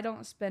 But I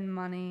don't spend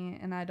money,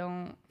 and I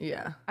don't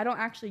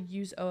actually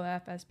use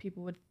OF as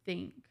people would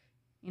think.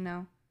 You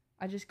know,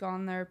 I just go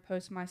on there,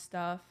 post my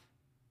stuff,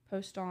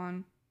 post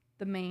on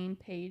the main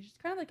page. It's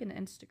kind of like an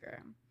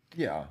Instagram.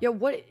 Yeah. Yeah.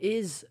 What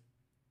is?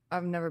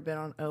 I've never been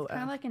on OF.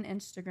 Kind of like an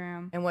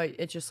Instagram. And what?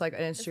 It's just like an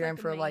Instagram like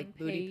for main like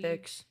booty page.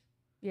 pics.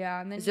 Yeah,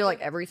 and then Is there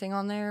like everything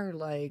on there? Or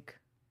like,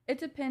 it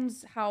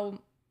depends how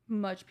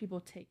much people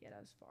take it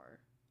as far.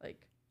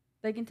 Like,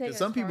 they can take. It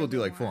Some as far people as do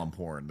they like full on want.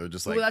 porn. They're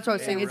just like. well, that's what I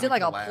was saying. Is it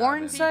like a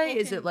porn site?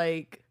 Is it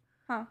like?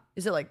 Huh?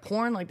 Is it like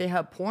porn? Like they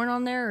have porn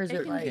on there, or is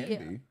it can like?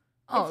 be.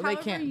 Oh, it's they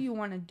however can. you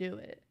want to do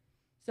it.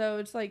 So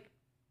it's like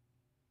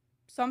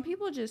some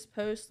people just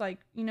post like,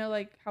 you know,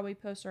 like how we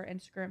post our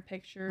Instagram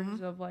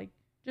pictures of like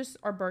just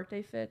our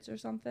birthday fits or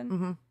something.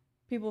 Mm-hmm.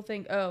 People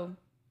think, oh,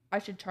 I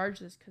should charge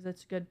this because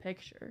it's a good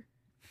picture.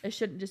 It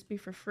shouldn't just be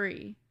for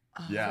free.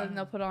 Yeah. So then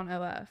they'll put on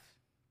OF.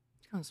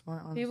 It's kind of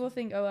smart. Honestly. People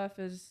think OF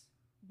is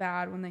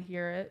bad when they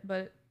hear it,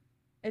 but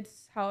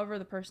it's however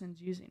the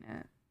person's using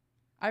it.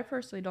 I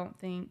personally don't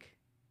think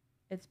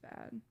it's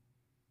bad.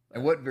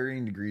 And what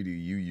varying degree do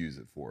you use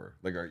it for?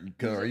 Like,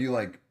 are you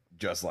like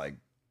just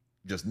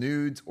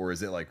nudes, or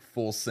is it like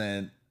full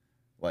scent?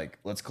 Like,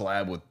 let's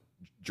collab with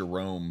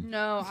Jerome.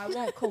 No, I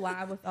won't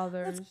collab with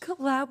others. Let's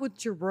collab with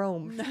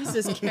Jerome.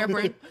 Jesus,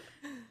 Cameron.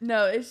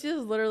 No, it's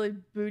just literally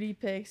booty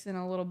pics and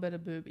a little bit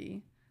of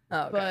boobie.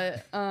 Oh, okay.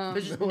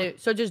 But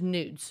so just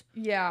nudes.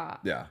 Yeah.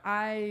 Yeah.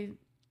 I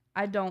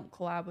don't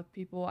collab with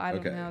people. I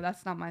don't know.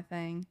 That's not my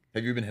thing.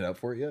 Have you been hit up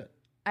for it yet?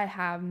 I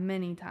have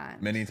many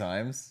times. Many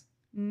times?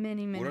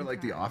 Many What are like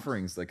the times.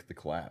 offerings, like the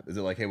collab? Is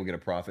it like, hey, we'll get a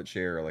profit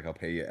share, or like I'll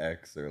pay you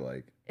X, or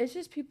like? It's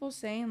just people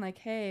saying like,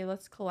 hey,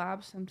 let's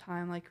collab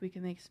sometime. Like we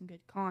can make some good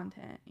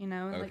content, you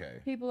know? And, Okay.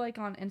 like people like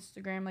on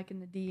Instagram, like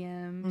in the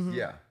DMs.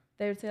 Yeah.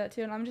 They would say that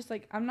too, and I'm just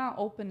like, I'm not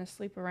open to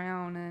sleep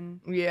around and.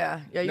 Yeah.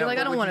 You're Now, like,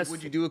 I don't want to.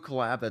 Would you do a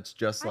collab that's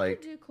just I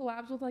like? could do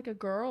collabs with like a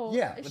girl.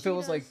 Yeah. If she it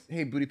was like, does-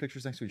 hey, booty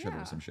pictures next to each other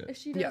or some shit. If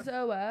she does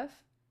OF,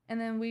 and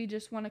then we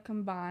just want to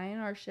combine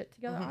our shit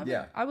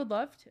together, I would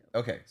love to.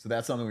 Okay, so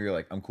that's something where you're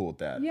like, I'm cool with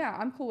that. Yeah,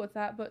 I'm cool with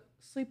that, but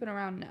sleeping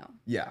around, no.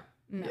 Yeah.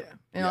 No. Yeah.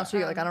 And also,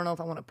 you're like, I don't know if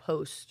I want to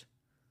post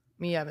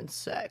me having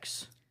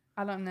sex.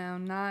 I don't know.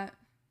 Not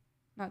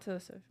to the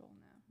social,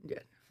 no.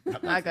 Good.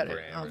 I got it.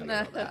 I don't think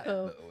I know that.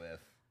 No. The OF.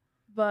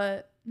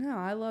 But no,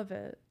 I love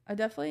it. I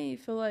definitely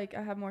feel like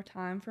I have more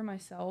time for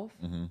myself,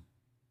 Mm-hmm.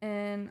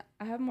 and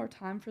I have more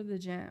time for the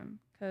gym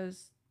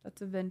because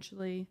that's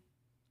eventually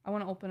I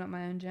want to open up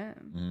my own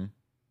gym. Mm-hmm.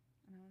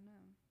 I don't know.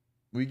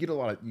 Well, you get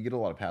a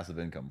lot of passive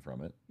income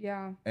from it.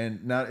 Yeah,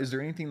 And now, is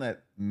there anything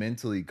that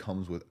mentally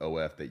comes with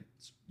OF that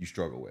you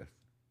struggle with?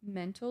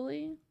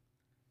 mentally.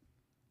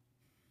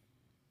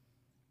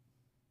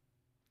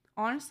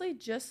 Honestly,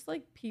 just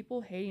like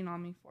people hating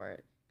on me for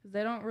it because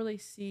they don't really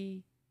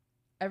see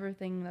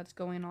everything that's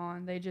going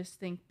on. They just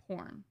think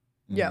porn.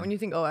 Yeah, when you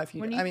think OF,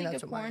 When you I mean, think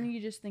that's of what porn, mine.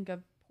 you just think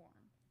of porn.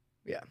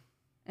 Yeah.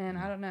 And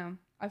I don't know.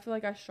 I feel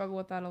like I struggle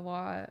with that a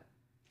lot.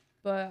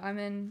 But I'm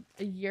in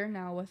a year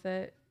now with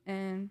it,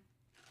 and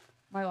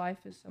my life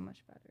is so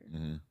much better.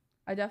 Mm-hmm.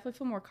 I definitely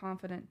feel more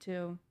confident,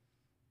 too.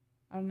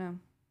 I don't know.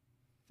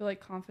 I feel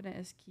like confident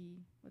is key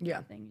with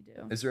everything you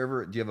do. Is there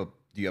ever, do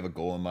you have a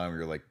goal in mind where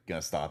you're like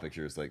gonna stop it?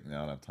 You're just like, no, I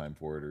don't have time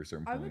for it, or a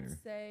certain I point?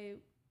 would say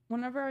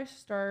whenever I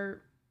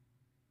start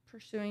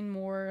pursuing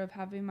more of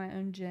having my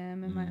own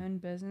gym and my own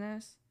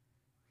business,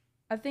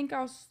 I think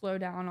I'll slow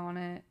down on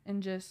it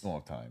and just Don't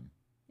have time.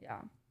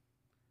 yeah.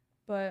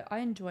 But I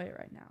enjoy it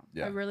right now.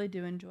 Yeah. I really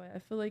do enjoy it. I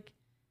feel like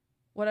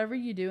whatever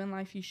you do in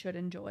life, you should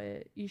enjoy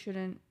it. You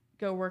shouldn't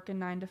go work a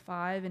 9 to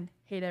 5 and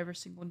hate every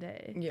single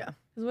day. Yeah.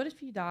 Because what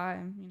if you die,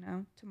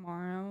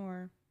 tomorrow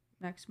or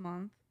next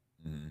month,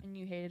 Mm-hmm. and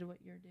you hated what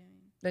you're doing?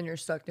 Then you're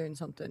stuck doing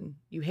something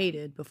you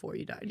hated before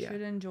you died. You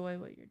should enjoy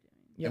what you're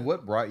doing. Yeah. And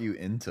what brought you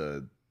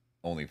into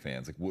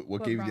OnlyFans? Like,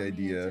 what gave you brought the me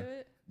idea? into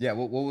it? Yeah,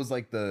 what was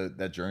like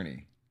that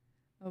journey?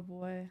 Oh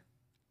boy,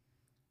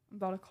 I'm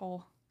about to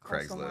call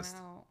someone Craigslist.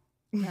 out.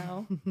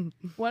 No,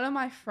 one of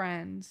my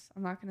friends.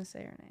 I'm not gonna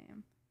say her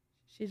name.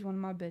 She's one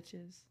of my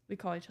bitches. We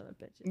call each other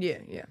bitches. Yeah,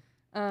 yeah.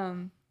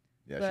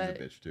 Yeah, But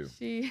she's a bitch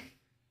too.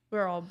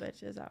 We're all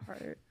bitches at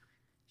heart.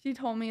 She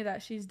told me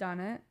that she's done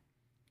it,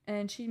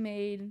 and she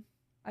made,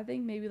 I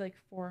think maybe like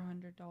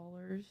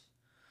 $400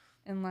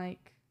 in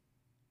like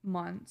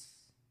months.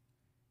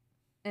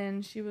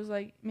 And she was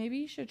like, maybe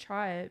you should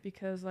try it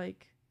because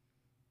like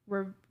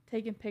we're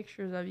taking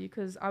pictures of you,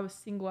 because I was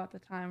single at the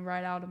time,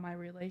 right out of my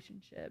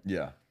relationship.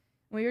 Yeah.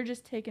 We were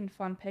just taking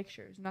fun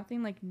pictures,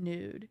 nothing like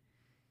nude.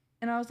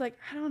 And I was like,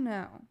 I don't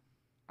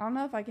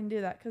know if I can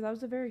do that, because I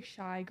was a very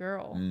shy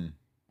girl. Mm.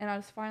 And I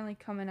was finally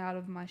coming out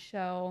of my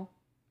shell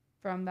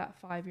from that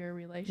 5-year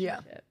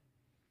relationship.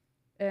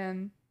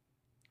 And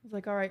I was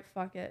like, all right,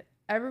 fuck it.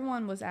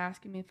 Everyone was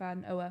asking me if I had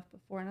an OF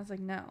before, and I was like,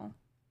 no.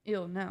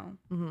 Ew, no.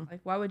 Mm-hmm.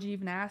 Like, why would you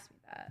even ask me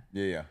that?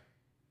 Yeah, yeah.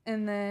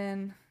 And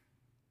then,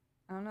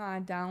 I don't know, I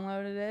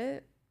downloaded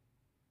it.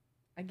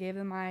 I gave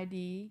them my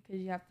ID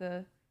because you have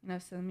to,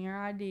 send them your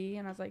ID.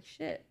 And I was like,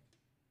 shit.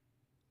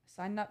 I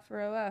signed up for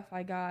OF.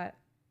 I got,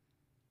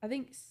 I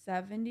think,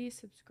 70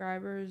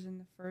 subscribers in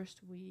the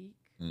first week.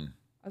 I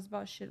was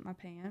about to shit my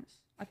pants.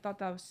 I thought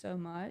that was so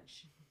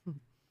much.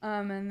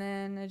 And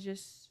then it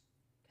just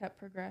kept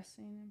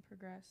progressing and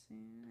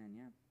progressing. And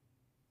yeah.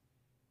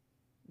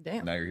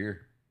 Damn. Now you're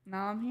here.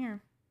 Now I'm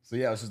here. So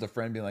yeah, it was just a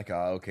friend being like,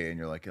 "Oh, okay," and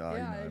you're like, "Oh,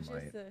 Yeah, I it's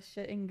might." just a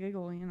shit and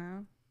giggle, You're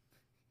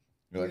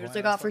You were just "Why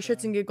like, not? oh, for Fuck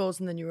shits that." and giggles,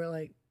 and then you were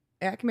like,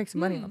 hey, I can make some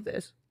money off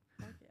this.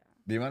 Fuck yeah.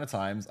 The amount of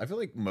times, I feel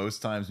like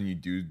most times when you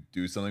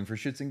do something for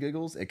shits and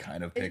giggles, it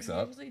kind of picks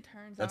up. Usually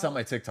turns That's out how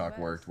my TikTok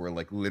best. worked, where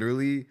like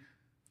literally,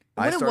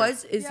 What it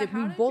was is Yeah, that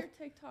how we did both. your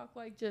TikTok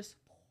like just?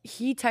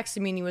 He texted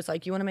me and he was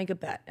like, "You want to make a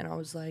bet?" And I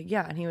was like,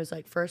 "Yeah." And he was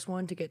like, "First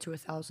one to get to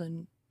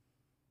 1,000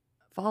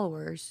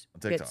 followers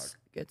On TikTok.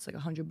 gets like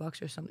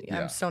 $100 or something."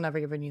 Yeah. I'm still never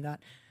giving you that,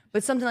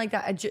 but something like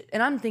that.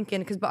 And I'm thinking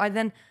because by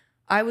then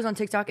I was on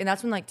TikTok, and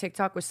that's when like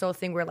TikTok was still a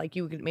thing where like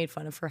you get made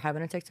fun of for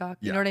having a TikTok.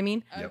 You Yeah. know what I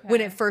mean? Yep. When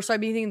it Okay. first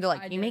started being thinking, they're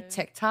like, I "You make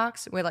did.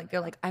 TikToks?" Where like they're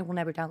like, "I will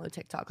never download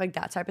TikTok," like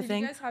that type of Did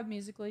thing. you guys have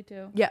Musically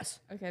too? Yes.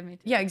 Okay, me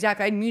too. Yeah,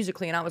 exactly. I had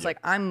Musically, and I was like,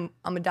 I'm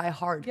a die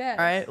hard. Yes.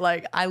 Right?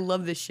 Like, I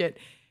love this shit.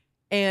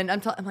 And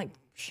I'm like,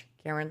 "Shh,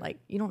 Karen, like,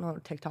 you don't know how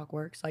TikTok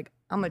works. Like,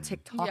 I'm a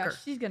TikToker. Yeah,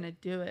 she's gonna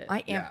do it. I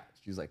am. Yeah,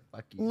 she's like,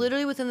 "Fuck you."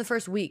 Literally within the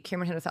first week,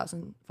 Cameron hit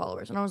 1,000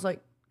 followers. And I was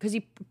like, because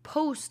he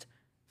post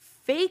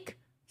fake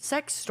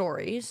sex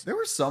stories. There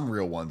were some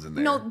real ones in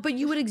there. No, but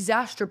you would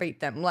exacerbate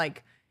them.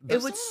 Like, Some it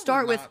of would them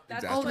start were with, not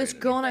That's oh, this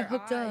exaggerated. girl and I Their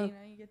hooked eye, up.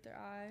 You get their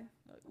eye.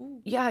 Like,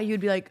 ooh. Yeah,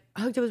 you'd be like,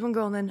 I hooked up with one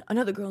girl and then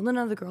another girl and then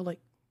another girl. Like,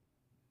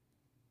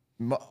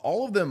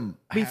 All of them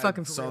Be had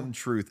fucking for some real.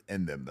 truth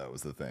in them, though,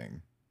 was the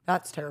thing.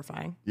 that's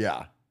terrifying.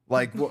 Yeah.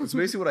 Like, so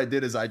basically what I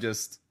did is I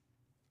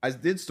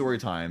did story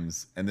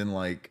times, and then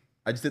like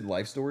I just did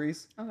life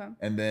stories. Okay.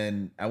 And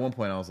then at one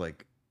point I was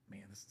like,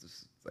 man, this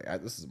is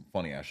some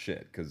funny ass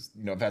shit. Cause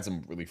I've had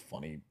some really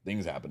funny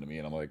things happen to me,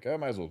 and I'm like, I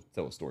might as well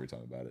tell a story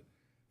time about it.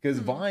 Cause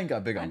Vine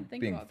got big I on didn't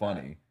think being about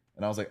funny. that.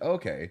 And I was like,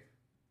 okay,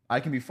 I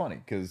can be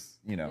funny. Cause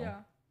Yeah.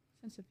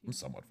 Sense of I'm humor.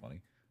 somewhat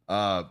funny.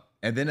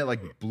 And then it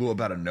like blew up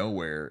out of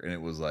nowhere, and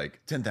it was like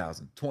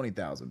 10,000,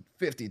 20,000,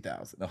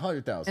 50,000,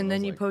 100,000. And I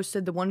then was you like,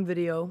 posted the one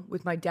video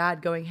with my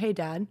dad going, "Hey,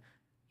 Dad."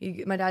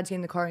 My dad's getting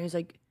in the car and he's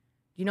like,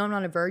 "You know I'm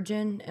not a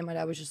virgin?" And my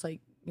dad was just like,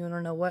 "You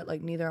don't know what?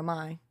 Like, neither am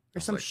I." Or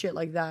some like- shit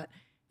like that.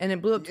 And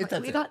it blew up. That's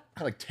We it. got,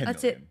 Had like 10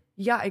 that's million. it.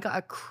 Yeah, it got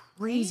a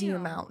crazy Damn.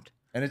 amount.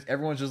 And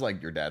everyone's just like,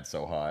 your dad's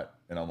so hot.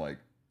 And I'm like,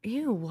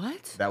 Ew,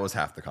 what? that was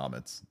half the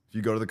comments. If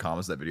you go to the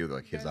comments of that video, they're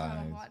like, You his guys got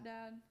eyes. a hot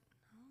dad?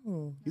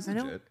 Oh, He's I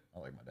don't- legit. I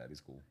like my dad.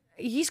 He's cool.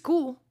 He's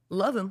cool.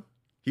 Love him.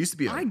 He used to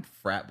be a I-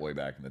 frat boy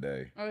back in the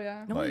day. Oh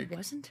yeah. No, Like- he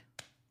wasn't.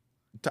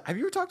 Have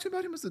you ever talked to him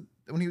about him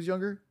when he was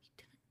younger?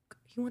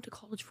 He went to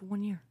college for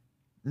 1 year.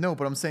 No,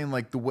 but I'm saying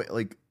like the way,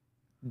 like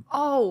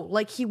Oh,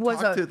 like he was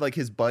talk a. to like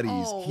his buddies.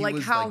 Oh, he like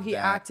was how like he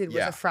that. acted was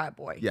Yeah. a frat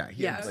boy. Yeah,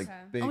 he yes. had like Okay.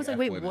 big I was like,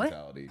 F-boy wait, what?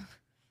 mentality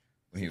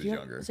when he was Yeah,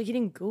 younger. It's like he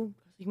didn't go.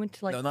 He went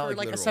to like No, not for like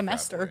like a literal frat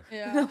semester. boy.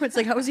 Yeah. It's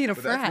like, how was he in a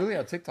But frat? that's really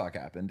how TikTok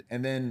happened.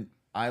 And then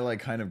I like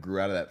kind of grew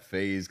out of that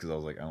phase because I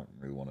was like, I don't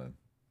really want to.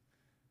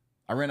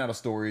 I ran out of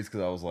stories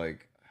because I was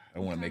like, I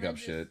don't want to make Kinda up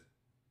shit.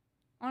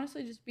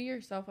 Honestly, just be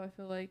yourself. I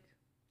feel like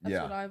that's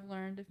Yeah. what I've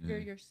learned. If you're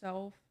Mhm.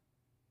 yourself,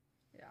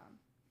 yeah.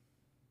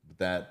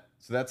 But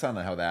that's kind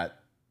of how that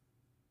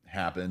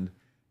happened.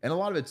 And a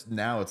lot of it's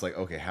now it's like,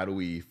 okay, how do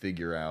we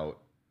figure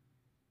out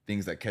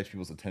things that catch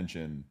people's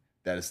attention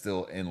that is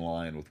still in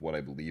line with what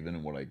I believe in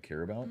and what I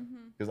care about?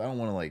 Mhm. Because I don't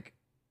want to like,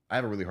 I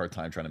have a really hard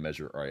time trying to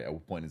measure, all right, at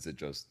what point is it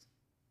just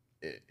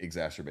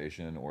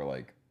exacerbation or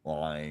like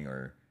lying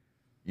or,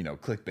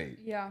 clickbait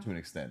Yeah. to an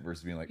extent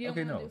versus being like, You don't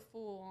okay, want no. to do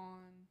full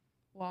on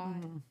lie.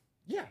 Mhm.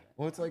 Yeah.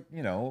 Well, it's like,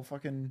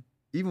 fucking,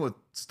 even with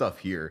stuff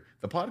here,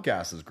 the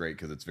podcast is great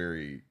because it's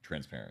very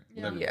transparent. with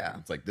Yeah. everything. Yeah.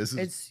 It's like, this is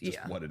It's- just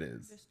yeah. what it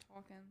is. Just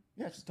talking.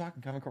 Yeah, just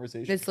talking, having a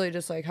conversation. It's literally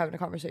just like having a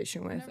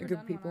conversation I've with never a group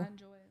done of people. one. I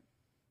enjoy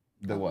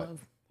it. The I what?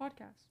 love-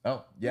 Podcast.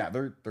 Oh, yeah,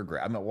 they're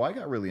great. I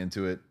got really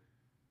into it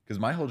because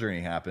my whole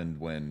journey happened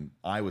when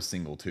I was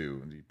single too.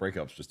 And the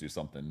breakups just do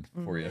something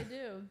for you. They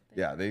do.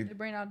 Yeah, they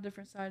bring out a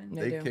different side. In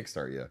They they do.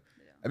 kickstart you.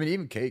 Yeah. I mean,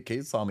 even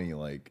Kate saw me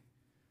like,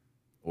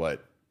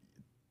 what?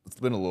 It's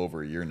been a little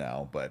over a year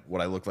now, but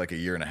what I looked like a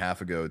year and a half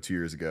ago, 2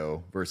 years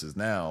ago versus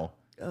now,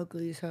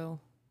 Ugly as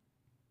hell.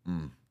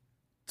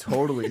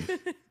 totally,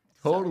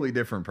 totally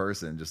different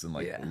person. Just in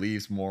like Yeah.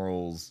 beliefs,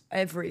 morals.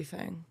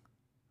 Everything.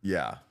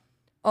 Yeah.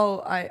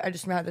 Oh, I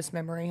just had this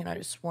memory and I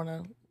just want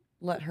to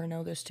let her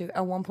know this too.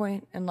 At one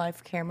point in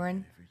life,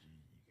 Cameron.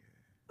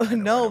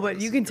 No,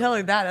 but you can tell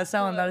her that. That's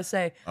not what I'm about to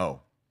say.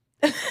 Oh,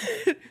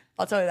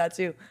 I'll tell you that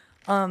too.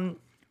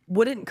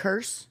 Wouldn't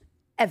curse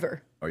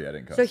ever. oh yeah, I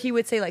didn't cuss. So he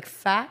would say like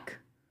fack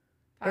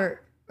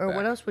or what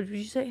Fack. else would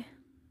you say?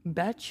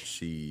 Betch?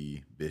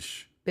 she,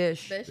 bish,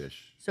 Bish. Bish.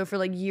 bish. So for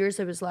like years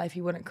of his life,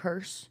 he wouldn't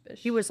curse. Bish.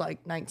 He was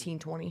like 19,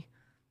 20.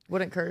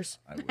 Wouldn't curse.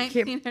 I would.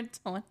 19 or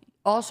 20.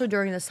 also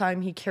during this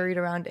time, he carried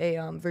around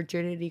a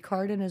virginity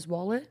card in his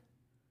wallet.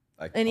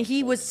 And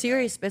he was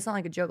serious, but it's not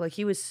like a joke. Like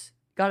he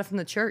got it from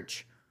the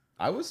church.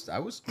 I was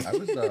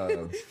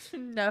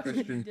No,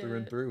 Christian through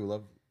and through.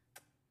 Love.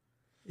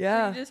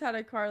 Yeah. You just had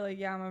a car like,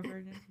 yeah, I'm a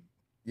virgin.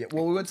 Yeah,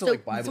 well, we went to So,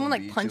 like Bible someone,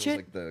 and like, Beach. punch It was it?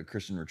 like the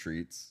Christian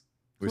retreats.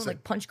 Someone,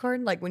 like punch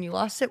card, like when you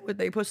lost it, were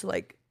they supposed to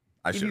like?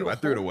 I give should you have. a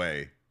I threw it hole?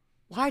 away.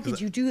 Why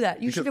did you do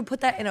that? You should have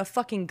put that in a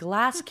fucking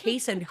glass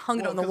case and hung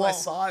it on the 'cause wall. I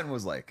saw it and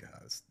was like,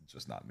 it's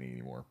just not me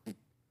anymore.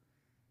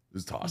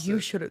 Just toss You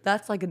it. should have.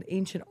 That's like an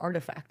ancient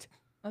artifact.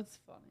 That's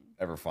funny.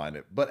 Ever find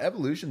it? But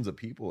evolutions of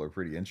people are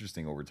pretty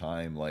interesting over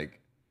time.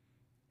 Like,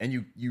 and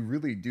you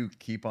really do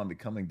keep on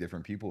becoming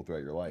different people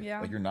throughout your life.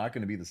 Yeah. Like you're not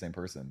going to be the same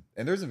person.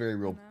 And there's a very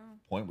real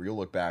point where you'll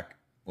look back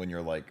when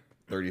you're like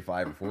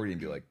 35 or 40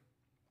 and be like,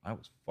 I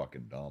was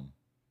fucking dumb.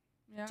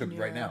 Yeah. To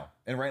right now.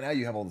 And right now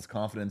you have all this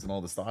confidence and all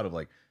this thought of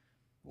like,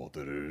 well,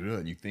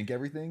 and you think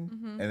everything.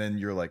 And then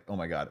you're like, oh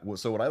my God. Well,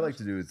 so what I like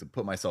to do is to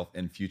put myself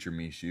in future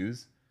me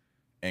shoes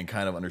and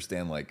kind of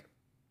understand like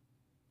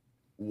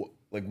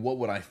what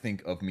would I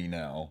think of me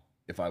now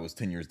if I was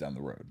 10 years down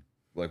the road?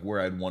 Like where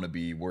I'd want to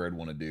be, where I'd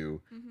want to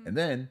do. And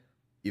then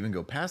even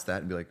go past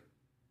that and be like,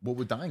 what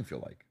would dying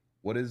feel like?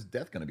 What is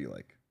death going to be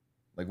like?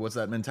 Like, what's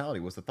that mentality?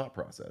 What's the thought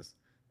process?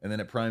 And then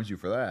it primes you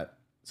for that.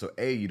 So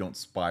you don't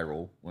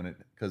spiral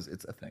because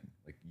it's a thing.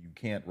 Like you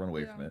can't run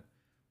away from it.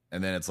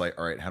 And then it's like,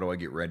 all right, how do I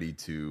get ready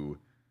to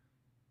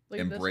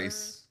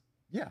embrace?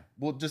 Yeah.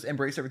 Well, just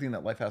embrace everything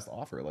that life has to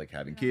offer. Like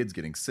having kids,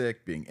 getting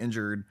sick, being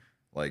injured,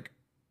 like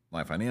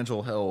my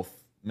financial health,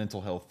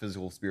 mental health,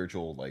 physical,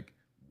 spiritual, like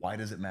why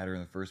does it matter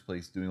in the first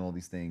place? Doing all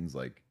these things,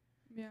 like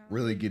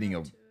really getting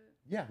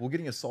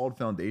getting a solid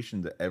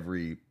foundation to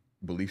every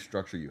belief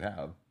structure you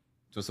have.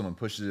 So if someone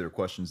pushes it or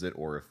questions it,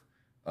 or if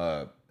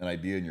an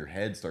idea in your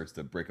head starts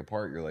to break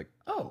apart, you're like,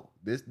 oh,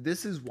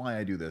 this is why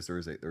I do this. There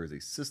is a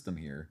system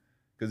here.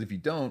 Because if you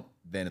don't,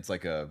 then it's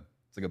like a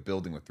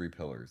building with 3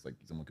 pillars. Like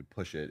someone could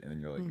push it, and then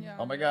you're like,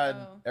 oh my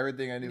God,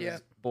 everything I knew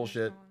is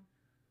bullshit.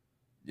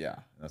 Yeah,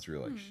 that's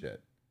really like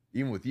shit.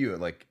 Even with you,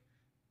 like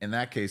in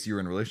that case, you were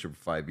in a relationship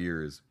for 5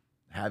 years.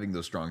 Having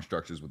those strong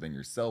structures within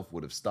yourself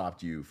would have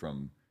stopped you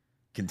from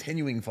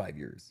continuing 5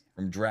 years,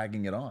 from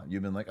dragging it on.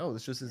 You've been like, oh,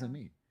 this just isn't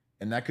me.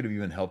 And that could have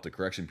even helped a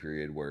correction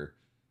period where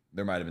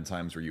there might have been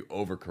times where you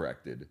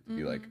overcorrected to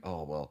be like,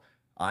 oh, well,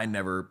 I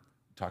never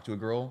talked to a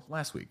girl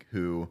last week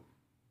who,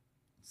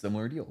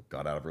 similar deal,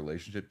 got out of a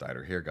relationship, dyed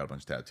her hair, got a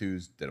bunch of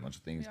tattoos, did a bunch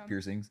of things,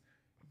 piercings,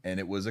 and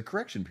it was a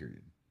correction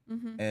period.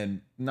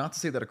 And not to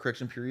say that a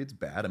correction period's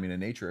bad. I mean, in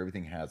nature,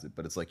 everything has it,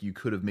 but it's like you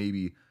could have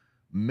maybe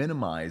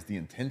minimized the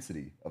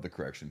intensity of the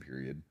correction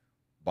period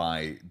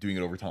by doing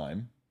it over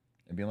time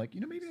and being like,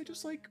 maybe I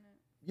just like,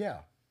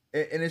 and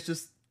it's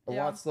just a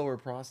lot slower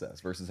process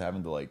versus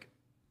having to like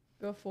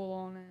go full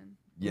on in.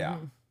 Yeah.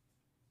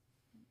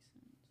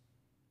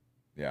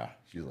 Yeah.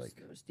 She's like,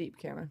 That was deep,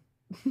 Cameron.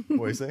 what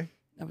do you say?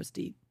 That was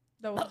deep.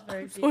 That was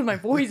very deep. So was my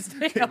voice.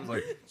 Damn. It was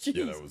like, Jeez.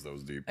 yeah, that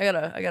was deep. I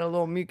got a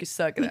little mucus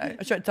suck, and I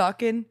tried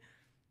talking.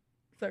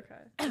 It's okay.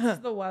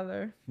 It's the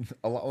weather.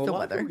 A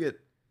lot of people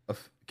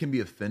can be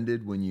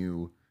offended when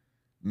you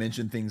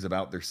mention things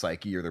about their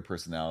psyche or their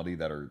personality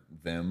that are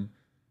them,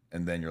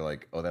 and then you're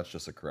like, oh, that's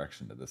just a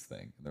correction to this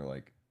thing. And they're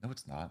like, no,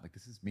 it's not. Like,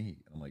 this is me.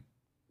 And I'm like,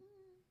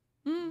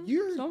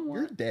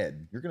 you're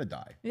dead. You're gonna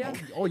die. Yeah.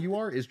 All you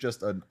are is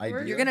just an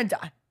idea. You're gonna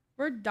die.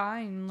 We're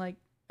dying like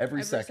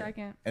every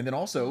second. And then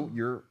also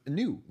you're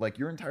new. Like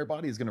your entire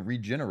body is gonna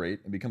regenerate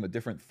and become a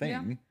different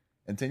thing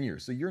in 10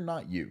 years. So you're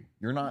not you.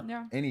 You're not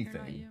anything.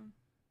 You're not you.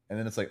 And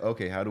then it's like,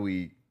 okay, how do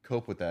we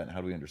cope with that and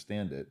how do we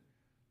understand it?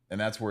 And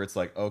that's where it's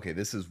like, okay,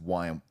 this is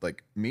why I'm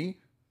like me.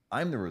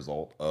 I'm the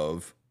result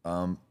of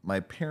my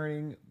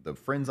parenting, the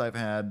friends I've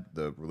had,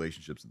 the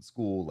relationships in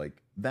school.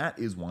 Like that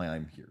is why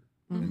I'm here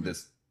in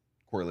this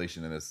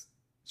correlation, in this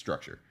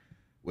structure.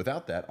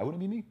 Without that, I wouldn't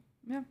be me.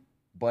 Yeah.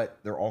 But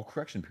they're all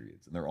correction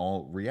periods and they're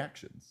all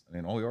reactions. I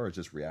mean, all we are is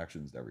just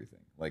reactions to everything.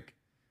 Like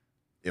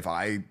if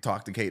I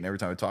talked to Kate and every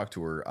time I talked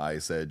to her, I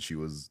said she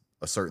was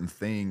a certain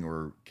thing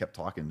or kept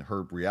talking,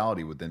 her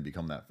reality would then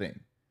become that thing.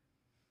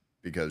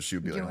 Because she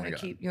would be like, oh my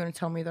God. You want to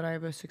tell me that I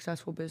have a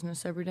successful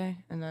business every day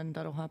and then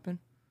that'll happen?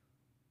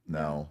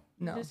 No.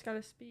 You just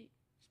gotta speak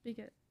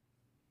it.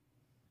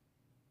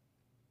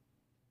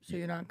 So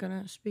you're not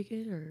gonna speak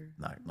it, or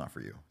Not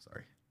for you.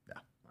 Sorry. Yeah.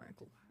 all right,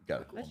 cool.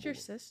 That's your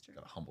sister.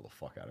 Gotta humble the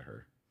fuck out of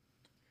her.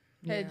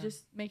 Yeah. It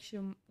just makes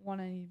you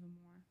want it even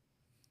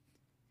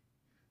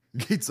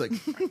more. Kate's like,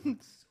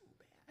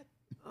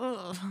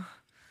 Ugh.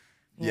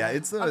 yeah,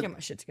 it's I'll get my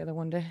shit together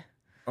one day.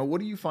 what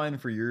do you find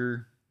for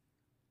your,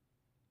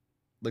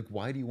 like,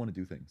 why do you want to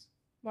do things?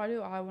 Why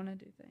do I want to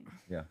do things?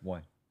 Yeah,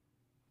 why?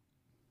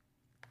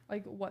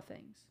 Like what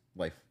things?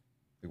 Life.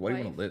 Like, why do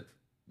you want to live?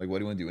 Like, why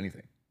do you want to do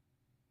anything?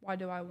 Why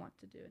do I want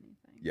to do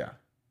anything? Yeah.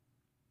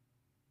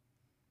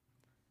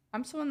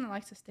 I'm someone that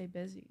likes to stay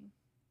busy.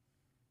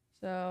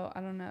 So,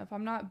 I don't know. If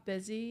I'm not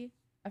busy,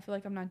 I feel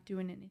like I'm not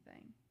doing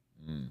anything.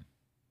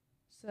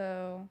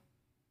 So,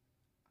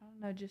 I don't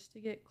know, just to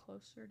get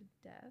closer to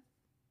death.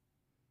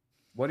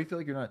 Why do you feel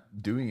like you're not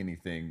doing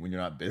anything when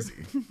you're not busy?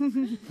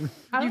 You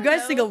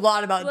guys think a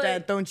lot about like,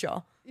 death, don't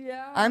y'all?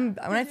 Yeah. When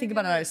I think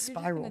about it, I You're just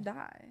spiral. gonna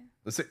die.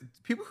 Let's say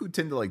people who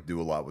tend to like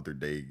do a lot with their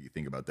day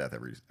think about death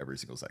every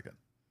single second.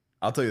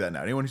 I'll tell you that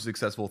now. Anyone who's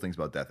successful thinks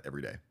about death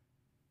every day.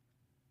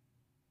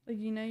 Like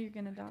you're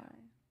gonna die.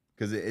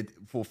 Because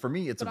for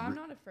me, it's I'm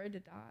not afraid to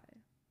die.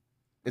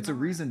 It's a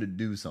reason to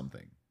do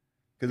something.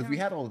 Because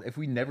if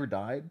we never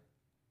died,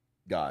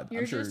 God,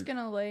 You're I'm sure, just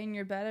gonna lay in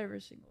your bed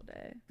every single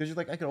day. because you're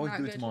like, I could always Not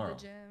do it go tomorrow. To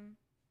the gym.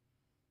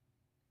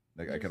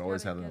 Like You I could just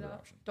always gotta have get another up.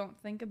 option. Don't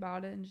think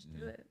about it and just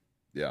do it.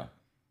 Yeah.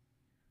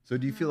 So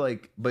do you feel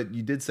like, but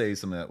you did say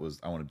something that was,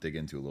 I want to dig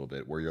into a little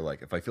bit, where you're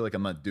like, if I feel like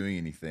I'm not doing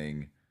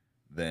anything,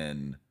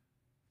 then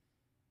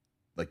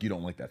like you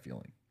don't like that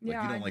feeling. Like,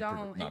 Yeah, you don't I like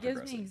don't. not It gives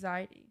progressing. me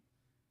anxiety.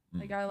 Mm.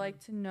 Like I like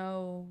to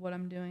know what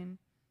I'm doing,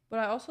 but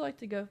I also like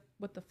to go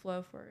with the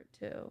flow for it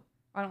too.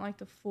 I don't like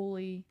to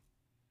fully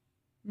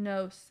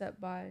know step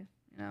by,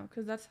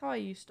 because that's how I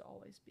used to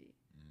always be.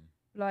 Mm.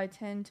 But I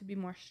tend to be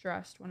more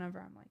stressed whenever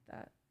I'm like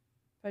that.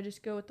 If I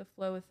just go with the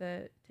flow with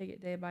it, take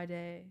it day by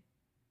day,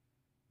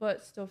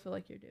 but still feel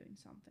like you're doing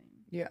something.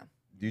 Yeah.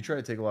 Do you try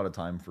to take a lot of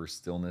time for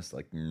stillness,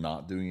 like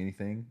not doing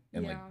anything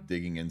and Yeah. like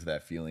digging into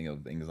that feeling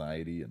of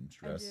anxiety and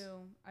stress?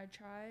 I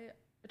do.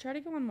 I try to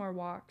go on more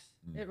walks.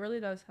 Mm. It really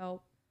does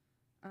help.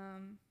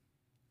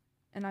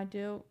 And I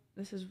do.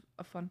 This is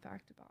a fun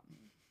fact about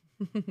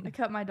me. I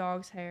cut my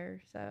dog's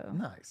hair, so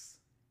Nice.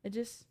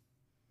 it's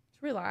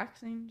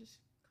relaxing. Just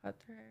cut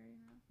their hair.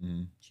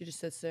 Mm. She just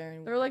sits there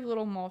and They're like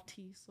little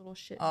Maltese, little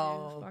Shih Tzu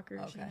Oh,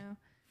 fuckers, okay.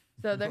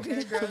 So their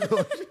hair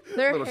grows.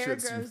 Little hair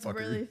Shih Tzu grows fuckers.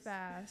 really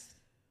fast.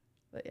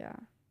 But yeah.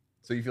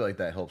 So you feel like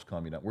that helps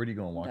calm you down. Where do you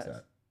go on walks does.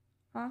 at?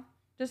 Huh?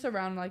 Just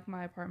around like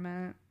my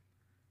apartment,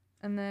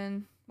 and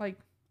then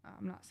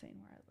I'm not saying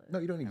where I live. No,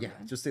 you don't need. Never Yeah,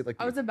 mind. just say like.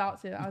 I was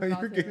about to.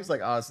 You're good. It's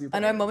like, see. I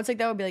know moments like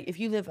that would be like, if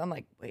you live, I'm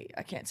like, wait,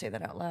 I can't say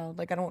that out loud.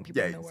 Like, I don't want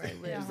people to know where I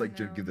live. Just Yeah,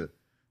 like I know. give the.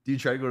 Do you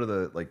try to go to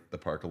the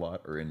park a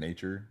lot or in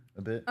nature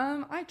a bit?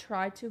 I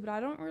try to, but I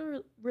don't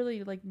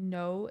really like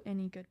know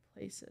any good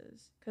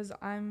places because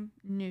I'm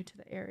new to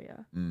the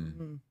area.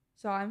 Mm-hmm.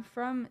 So I'm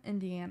from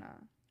Indiana,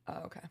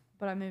 Oh, okay.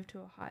 but I moved to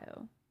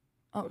Ohio.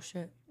 Oh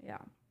shit. Yeah.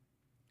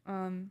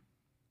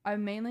 I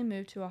mainly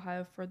moved to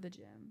Ohio for the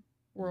gym,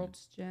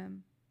 World's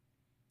Gym.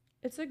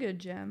 It's a good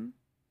gym.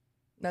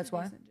 That's It's a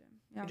why decent gym.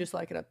 Yeah, you just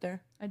like it up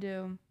there. I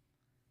do,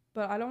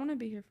 but I don't want to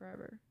be here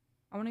forever.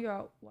 I want to go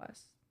out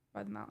west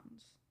by the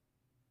mountains.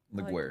 I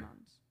Like the where?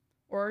 mountains.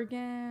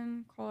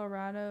 Oregon,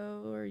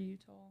 Colorado, or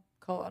Utah.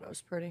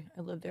 Colorado's pretty.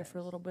 I lived there for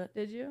a little bit.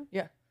 Did you?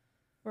 Yeah.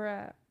 Where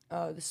at?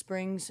 The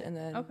Springs and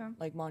then Okay.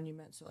 like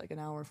Monument, so like an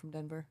hour from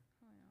Denver.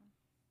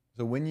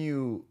 So when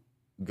you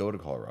go to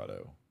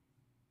Colorado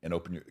and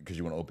because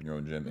you want to open your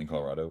own gym in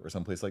Colorado or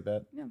someplace like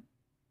that, Yeah.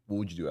 what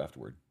would you do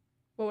afterward?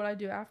 What would I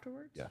do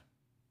afterwards? Yeah.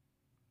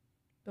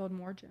 Build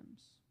more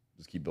gyms.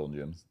 Just keep building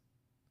gyms.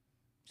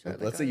 So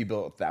like Let's say you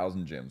built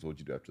 1,000 gyms. What would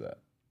you do after that?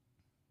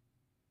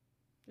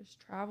 Just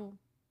travel.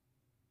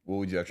 What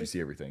would you do after you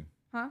see everything?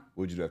 Huh?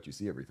 What would you do after you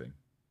see everything?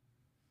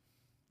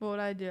 What would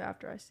I do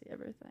after I see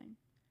everything?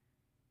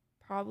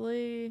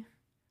 Probably.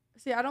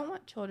 See, I don't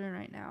want children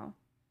right now,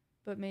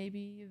 but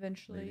maybe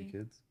eventually Maybe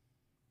kids.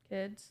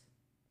 kids.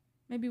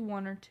 Maybe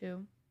 1 or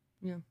 2.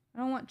 Yeah. I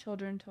don't want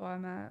children until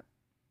I'm at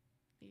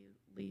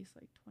least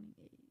like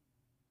 28.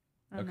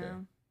 I don't Okay.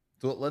 know.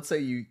 So let's say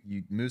you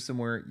move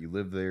somewhere, you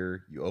live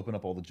there, you open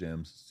up all the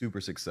gyms,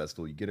 super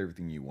successful, you get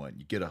everything you want,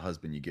 you get a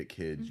husband, you get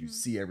kids, you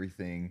see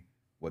everything.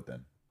 What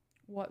then?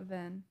 What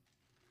then?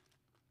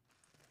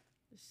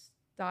 Just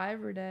die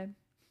every day.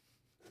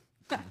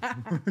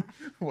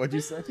 What'd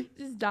you say?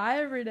 Just die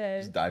every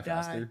day. Just die Die.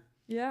 faster?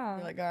 Yeah.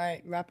 You're like, all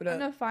right, wrap it I'm up.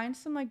 gonna find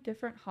some like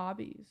different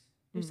hobbies.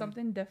 Do Mhm.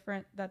 something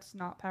different that's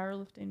not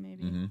powerlifting.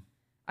 Maybe Mm-hmm.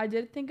 I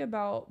did think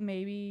about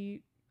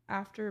maybe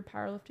after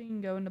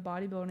powerlifting go into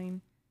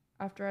bodybuilding.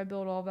 After I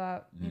build all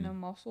that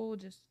muscle,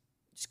 just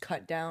Just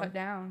cut down. cut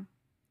down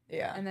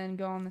Yeah. and then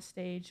go on the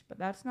stage. But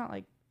that's not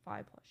like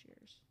 5+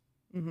 years.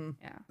 Mm-hmm.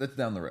 Yeah. That's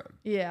down the road.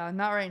 Yeah,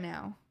 not right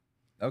now.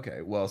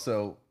 Okay. Well,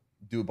 so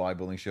do a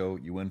bodybuilding show,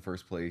 you win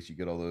first place, you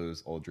get all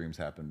the dreams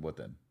happen. What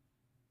then?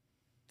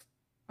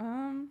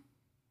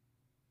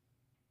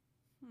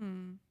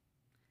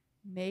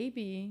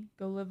 Maybe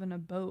go live in a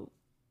boat.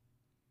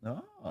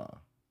 Ah.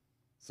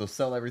 So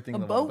sell everything, A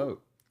live on a boat?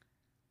 boat.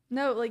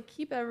 No, like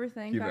keep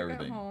everything Keep back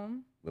everything. at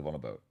home, Live on a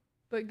boat.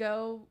 but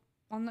go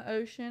on the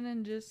ocean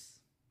and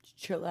just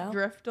Chill out.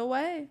 drift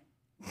away.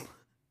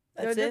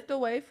 That's Go it. drift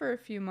away for a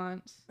few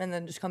months. And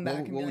then just come back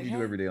What and would be like, you do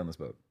hey. every day on this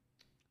boat?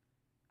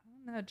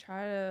 I don't know.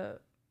 Try to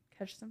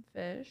catch some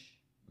fish.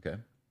 Okay.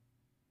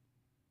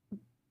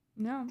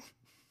 No,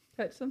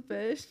 catch some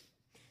fish.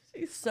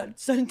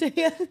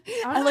 Suntan.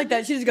 I know, like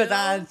that. She just goes,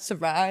 chill.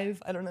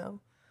 survive. I don't know.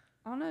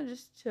 I don't know.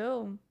 Just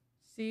chill.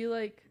 See,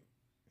 like,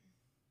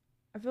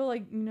 I feel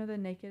like the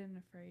Naked and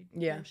Afraid.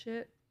 Yeah.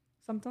 Shit.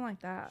 Something like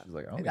that. She's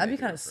like, I don't That'd be naked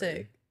kind or of afraid.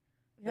 sick.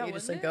 Yeah, You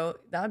just wouldn't like it? go.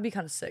 That would be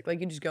kind of sick. Like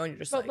you just go and you're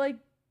just But like, like,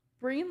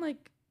 bring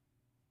like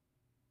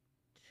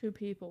 2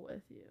 people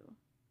with you.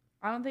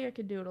 I don't think I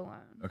could do it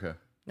alone. Okay.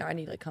 No, I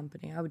need like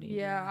company. I would need.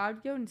 Yeah,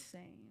 I'd go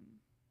insane.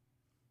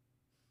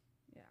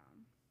 Yeah.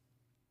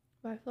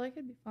 But I feel like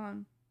it'd be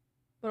fun.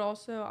 But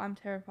also, I'm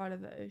terrified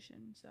of the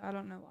ocean, so I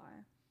don't know why.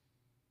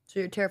 So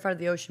you're terrified of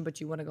the ocean,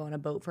 but you want to go on a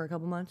boat for a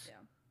couple months? Yeah.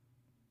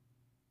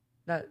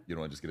 That You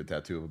don't want to just get a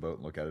tattoo of a boat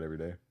and look at it every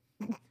day?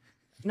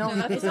 no,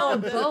 No, it's that's not a all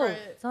boat. different.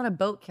 It's not a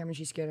boat, Cameron.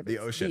 She's scared of The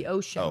It's ocean. The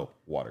ocean. Oh,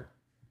 water.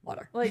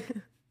 Water. Like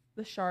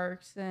the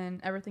sharks and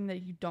everything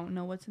that you don't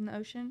know what's in the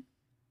ocean.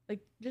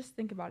 Like, just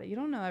think about it. You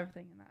don't know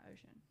everything in that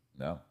ocean.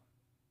 No.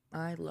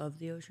 I love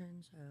the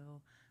ocean,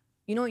 so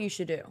you know what you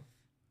should do?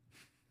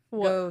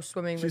 What? Go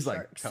swimming She's with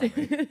like, sharks. tell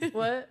me.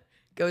 What?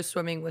 Go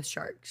swimming with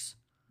sharks.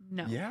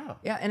 No. Yeah.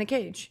 Yeah, in a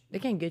cage. They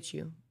can't get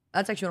you.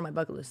 That's actually one of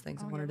my bucket list things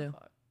I don't want to give do. a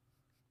fuck.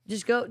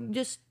 Just go.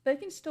 Just They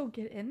can still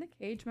get in the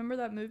cage. Remember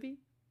that movie?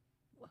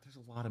 There's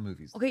a lot of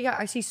movies. okay. Yeah,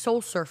 I see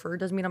Soul Surfer.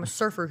 Doesn't mean I'm a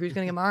surfer who's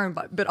gonna get my arm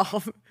bit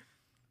off.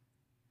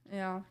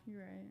 Yeah,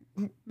 you're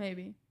right.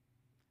 Maybe.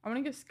 I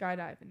want to go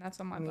skydiving. That's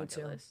on my Me bucket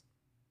too. list.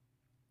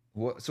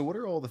 So what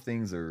are all the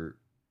things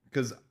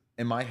because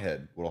in my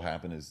head, what'll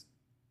happen is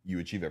you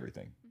achieve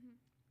everything.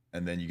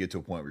 And then you get to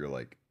a point where you're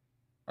like,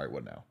 all right,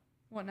 what now?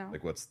 What now?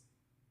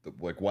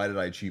 Like, why did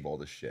I achieve all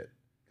this shit?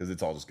 Because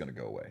it's all just going to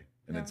go away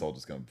and Yeah. it's all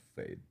just going to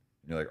fade.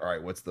 And you're like, all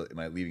right, am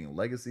I leaving a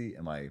legacy?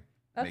 Am I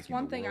That's making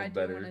one the thing I world do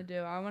better? want to do.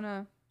 I want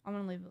to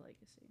leave a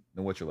legacy.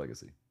 Then what's your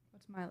legacy?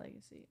 What's my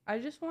legacy? I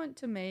just want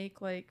to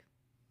make like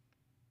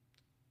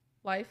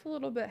life a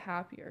little bit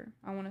happier.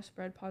 I want to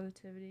spread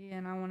positivity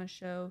and I want to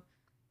show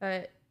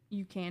that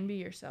you can be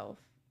yourself.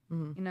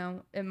 Mhm. You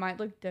know, it might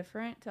look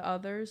different to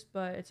others,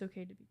 but it's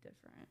okay to be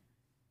different.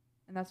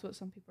 And that's what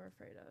some people are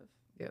afraid of.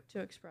 Yep. To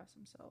express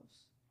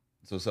themselves.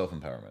 So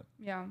self-empowerment.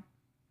 Yeah.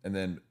 And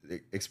then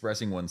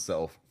expressing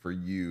oneself for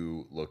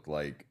you looked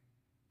like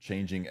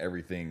changing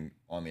everything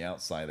on the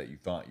outside that you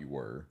thought you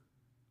were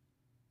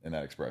in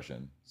that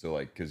expression. So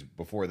like, because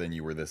before then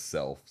you were this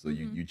self, so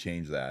you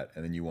change that,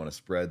 and then you want to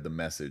spread the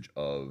message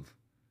of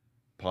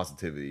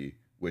positivity,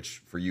 which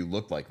for you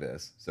looked like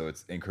this. So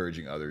it's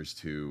encouraging others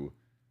to,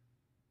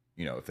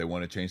 you know, if they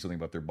want to change something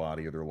about their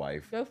body or their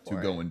life, Go for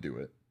it. go and do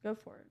it. Go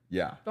for it.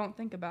 Yeah. Don't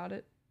think about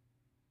it.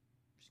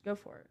 Just go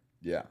for it.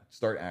 Yeah.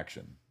 Start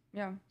action.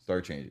 Yeah.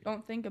 Start changing.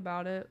 Don't think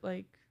about it.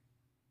 Like,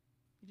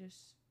 you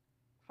just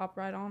hop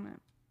right on it.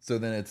 So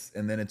then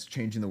it's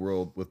changing the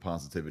world with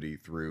positivity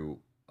through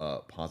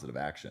positive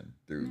action,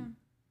 through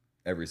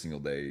every single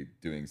day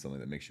doing something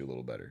that makes you a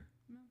little better.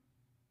 Yeah.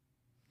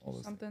 All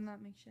those Something things.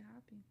 that makes you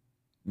happy.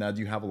 Now, do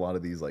you have a lot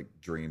of these like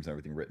dreams and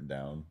everything written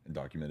down and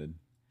documented?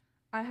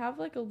 I have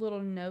like a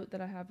little note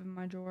that I have in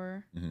my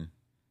drawer, Mm-hmm.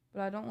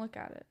 but I don't look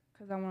at it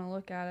because I want to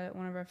look at it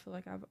whenever I feel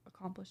like I've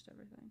accomplished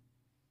everything.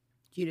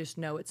 You just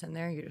know it's in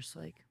there. You're just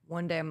like,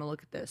 one day I'm gonna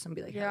look at this and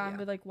be like, Yeah, hell and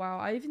be like, wow,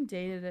 I even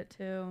dated it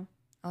too.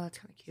 oh, that's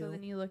kind of cute. So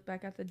then you look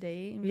back at the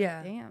date and be Yeah.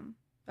 like, damn,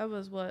 that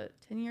was what,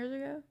 10 years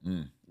ago?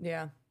 Mm.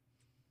 Yeah,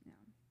 Yeah.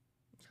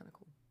 it's kind of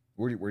cool.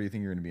 Where do you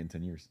think you're going to be in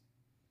 10 years?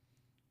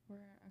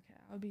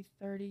 I'll be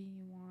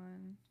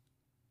 31.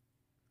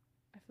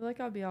 I feel like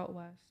I'll be out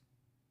west.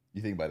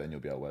 You think by then you'll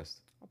be out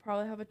west? I'll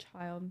probably have a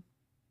child.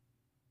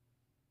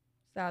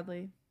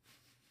 Sadly.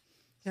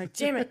 You're like,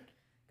 damn it,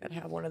 gotta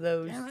have one of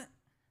those. Damn it.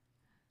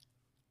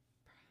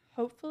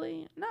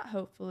 Hopefully, not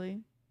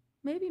hopefully,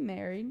 maybe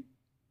married.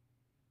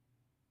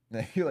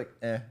 You're like,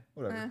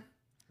 whatever. Eh.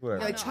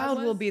 Whatever. Like, No, I child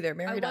will was- be there.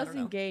 Married, I I was don't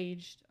know.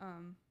 engaged.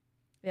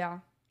 Yeah,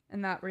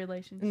 in that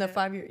relationship. In the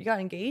 5 year, you got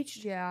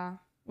engaged. Yeah,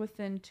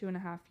 within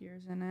 2.5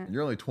 years in it. And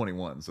you're only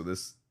 21, so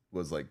this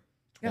was like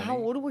 20. Yeah, how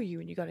old were you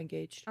when you got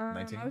engaged?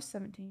 19? I was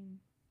 17.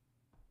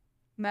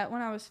 Met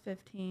when I was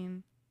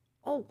 15.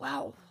 Oh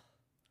wow,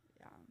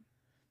 Yeah.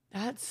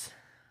 that's.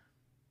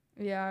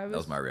 Yeah, That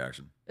was my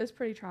reaction. it was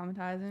pretty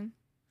traumatizing.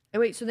 Hey,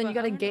 wait, so then But you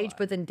got I learned a engaged, lot.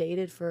 but then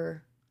dated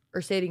for,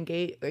 or stayed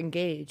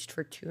engaged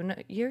for 2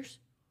 years?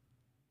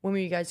 When were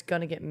you guys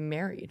gonna get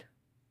married?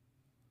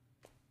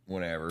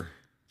 Whenever.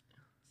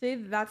 See,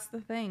 that's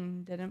the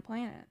thing. Didn't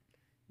plan it.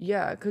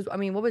 Yeah, because I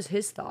mean, what was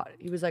his thought?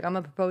 He was like, "I'm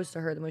gonna propose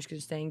to her, then we're just gonna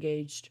stay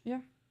engaged."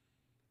 Yeah.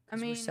 I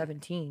 'Cause mean, we're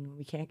 17,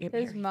 we can't get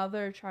his married.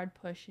 mother tried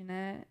pushing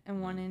it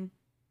and wanting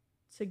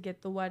to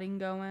get the wedding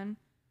going,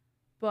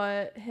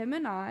 but him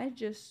and I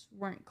just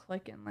weren't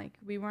clicking. Like,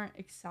 we weren't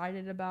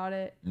excited about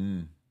it.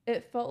 Mm.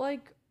 It felt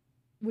like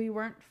we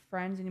weren't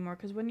friends anymore.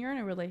 Because when you're in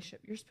a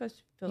relationship, you're supposed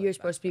to feel You're like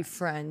supposed to be best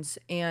friends,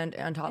 and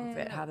on top of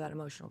it, And have that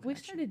emotional We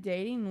connection. started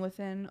dating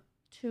within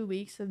 2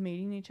 weeks of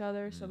meeting each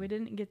other, so we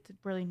didn't get to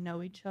really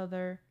know each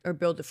other. Or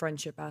build the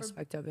friendship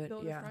aspect of it.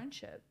 Build Yeah. a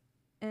friendship.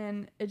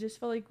 And it just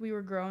felt like we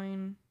were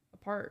growing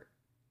apart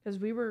because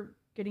we were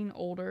getting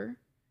older.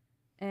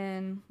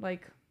 And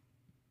like,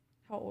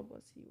 how old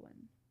was he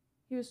when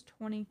he was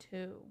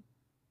 22?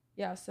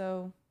 Yeah,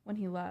 so when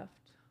he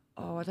left,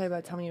 Oh, I thought you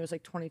about telling me it was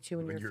like 22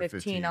 when When you you were were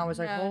 15. I was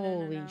like, No, no,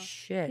 holy no.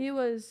 shit. he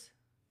was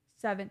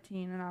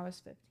 17 and I was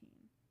 15.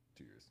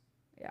 2 years.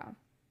 Yeah.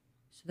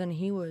 So then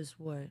he was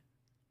what?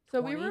 So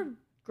we 20? were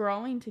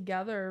growing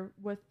together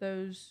with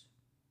those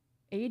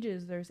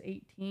ages. There's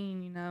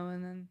 18,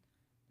 and then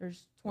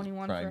there's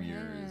 21 for prime him.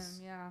 years.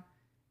 Yeah.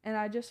 And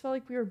I just felt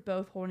like we were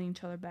both holding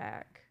each other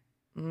back.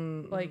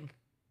 Mm-hmm. Like,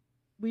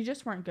 we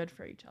just weren't good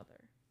for each other.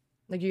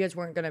 Like, you guys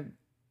weren't going to,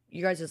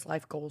 you guys'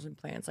 life goals and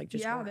plans, like,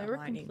 just yeah, weren't they were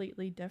aligning.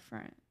 completely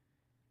different.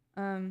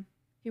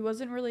 He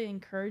wasn't really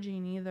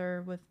encouraging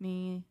either with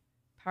me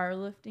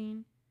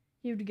powerlifting.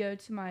 He would go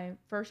to my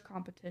first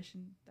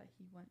competition that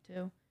he went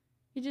to.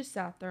 He just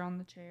sat there on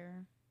the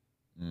chair,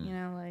 you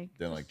know, like.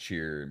 Then like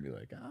cheer and be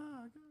like,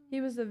 ah.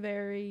 He was a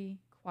very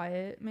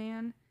quiet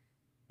man,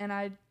 and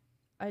I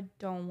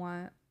don't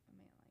want a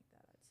man like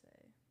that, I'd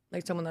say.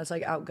 Like someone that's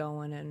like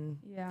outgoing and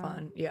Yeah.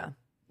 fun. Yeah.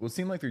 Well, it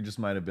seemed like there just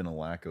might have been a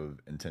lack of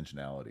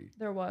intentionality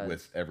There was.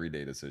 with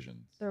everyday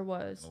decisions. There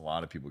was. And a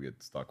lot of people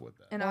get stuck with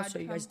that. And Also,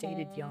 I'd you guys come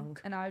dated home young.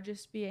 And I'd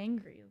just be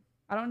angry.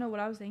 I don't know what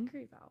I was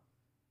angry about.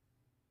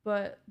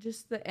 But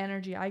just the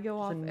energy. I go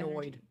off annoyed.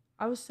 energy.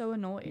 I was so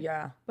annoyed.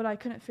 Yeah. But I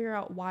couldn't figure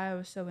out why I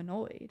was so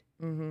annoyed.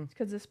 Mm-hmm. It's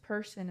because this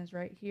person is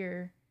right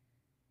here.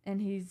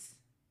 And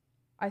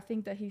I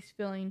think that he's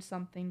feeling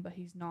something, but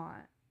he's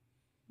not.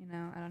 You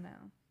know, I don't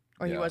know.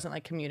 Or he Yeah. wasn't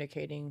like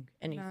communicating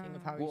anything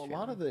of how he Well, was a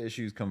lot of feeling. the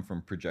issues come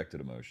from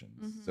projected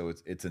emotions. So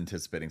it's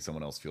anticipating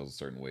someone else feels a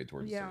certain way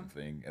towards a Yeah. certain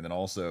thing. And then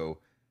also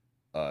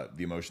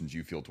the emotions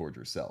you feel towards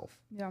yourself.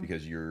 Yeah.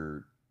 Because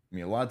a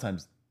lot of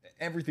times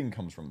everything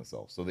comes from the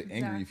self. So the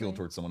anger you feel Exactly.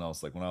 towards someone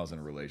else, like when I was in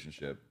a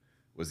relationship,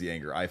 was the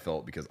anger I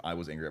felt because I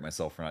was angry at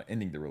myself for not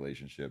ending the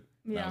relationship.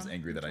 And I Yeah, was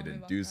angry you that I told me didn't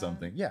about do that.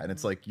 something. Yeah. And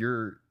it's like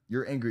you're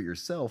angry at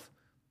yourself,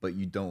 but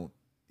you don't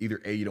either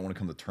you don't want to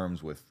come to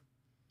terms with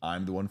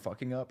I'm the one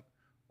fucking up,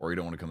 or you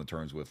don't want to come to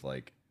terms with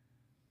like,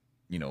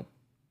 you know,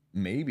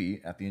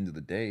 maybe at the end of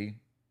the day,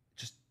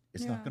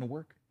 it's not Yeah. going to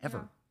work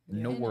ever Yeah.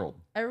 in no And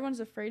world. Everyone's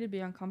afraid to be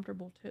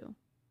uncomfortable too.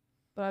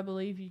 But I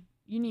believe you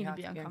need You to have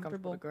be to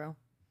uncomfortable. to grow.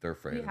 They're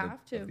afraid You of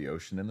have the, to. of the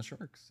ocean and the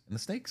sharks and the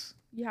snakes.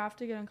 You have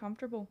to get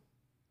uncomfortable.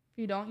 If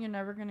you don't, you're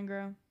never going to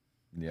grow.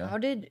 Yeah. How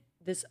did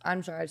this?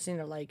 I'm sorry, I just need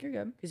to like. You're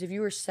good. Because if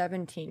you were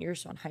 17, you're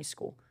still in high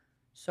school.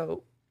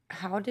 So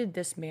how did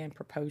this man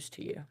propose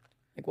to you?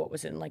 Like, what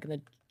was it, in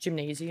the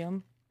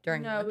gymnasium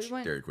during No, lunch? we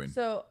went. Dairy Queen.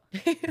 So,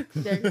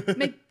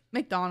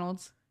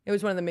 McDonald's. It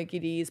was one of the Mickey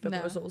D's No.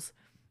 proposals.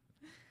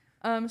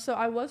 So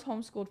I was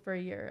homeschooled for a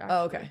year. Actually.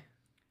 Oh,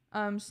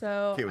 okay.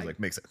 So Kate was like,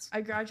 makes sense.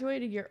 I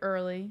graduated a year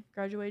early.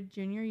 Graduated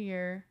junior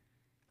year,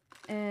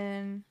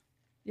 and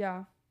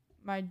yeah,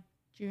 my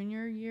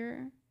junior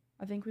year,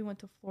 I think we went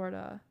to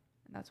Florida,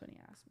 and that's when he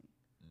asked me.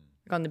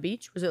 Like on the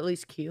beach? Was it at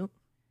least cute?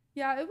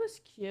 Yeah, it was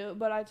cute,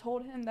 but I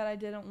told him that I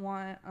didn't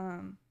want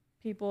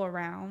people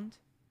around,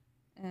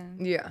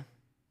 and Yeah.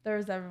 there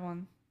was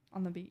everyone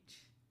on the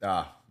beach.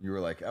 You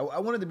were like, I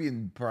wanted to be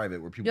in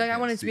private where people. Yeah, like, I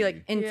can't wanted to be like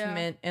see.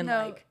 intimate and No,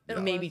 like it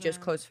maybe just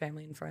wasn't. close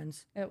family and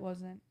friends. It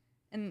wasn't.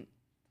 And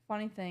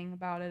funny thing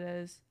about it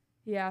is,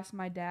 he asked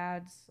my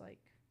dad's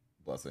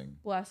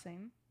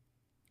blessing.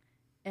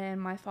 and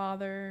my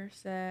father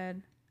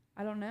said,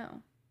 "I don't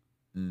know.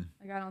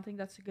 I don't think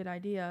that's a good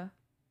idea."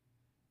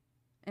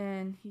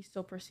 And he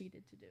still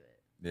proceeded to do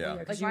it. Yeah.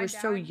 Because Like, you my were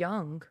so dad-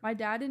 young. My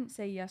dad didn't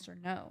say yes or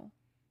no.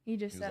 He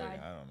just He was said,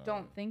 like, "I "I don't know."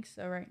 don't think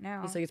so right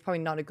now." He's like, it's probably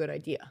not a good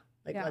idea.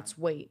 Like, Yeah. let's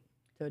wait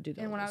to do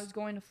that. And when I was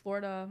going to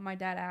Florida, my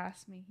dad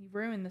asked me. He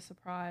ruined the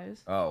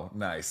surprise. Oh,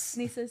 nice.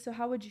 And he said, "So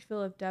how would you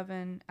feel if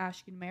Devin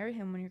asked you to marry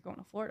him when you're going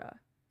to Florida?"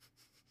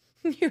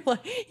 You're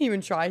like, he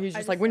even try. He's I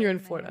just like, when said you're in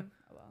the Florida. name.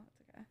 Oh well,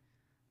 it's okay.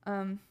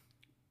 And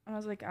I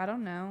was like, I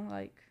don't know.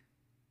 Like,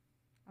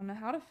 I don't know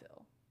how to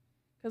feel,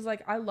 cause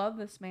I love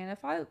this man.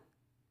 If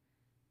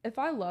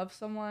I love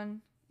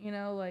someone,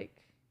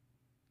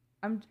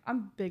 I'm a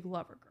big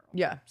lover girl.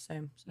 Yeah,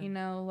 same. You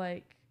know,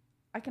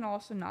 I can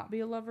also not be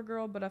a lover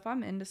girl, but if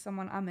I'm into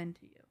someone, I'm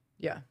into you.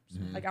 Yeah.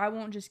 Mhm. I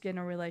won't just get in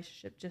a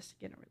relationship just to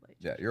get in a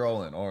relationship. Yeah, you're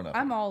all in or nothing.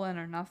 I'm all in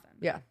or nothing.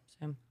 Yeah,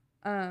 same.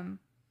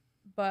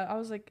 But I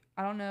was like,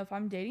 I don't know if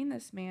I'm dating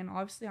this man.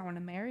 Obviously, I want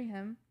to marry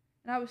him.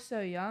 And I was so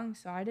young,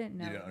 so I didn't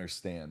know. You didn't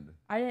understand.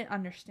 I didn't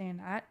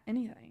understand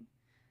anything.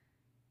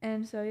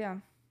 And so, yeah,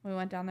 we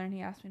went down there and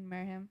he asked me to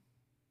marry him.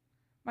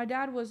 My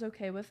dad was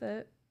okay with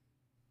it,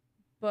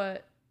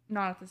 but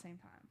not at the same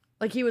time.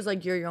 Like, he was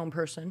like, you're your own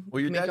person. Well,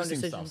 your You make dad your own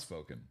seems decisions.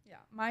 soft-spoken. Yeah,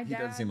 my He dad.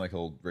 doesn't seem like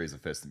he'll raise a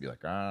fist and be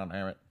like, damn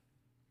it.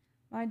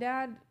 My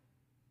dad,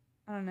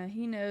 I don't know.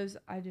 He knows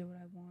I do what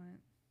I want.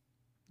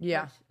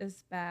 Yeah. Which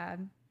is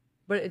bad.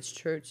 But it's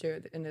true, too,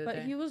 at the end of the But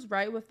day. he was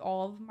right with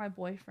all of my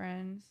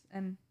boyfriends.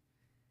 And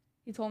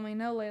he told me,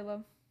 no,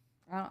 Layla,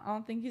 I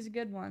don't think he's a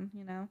good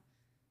one,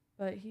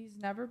 But he's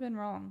never been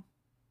wrong.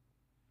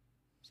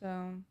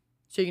 So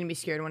So you're going to be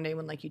scared one day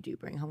when, like, you do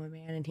bring home a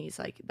man and he's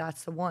like,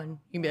 that's the one.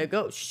 You can be like,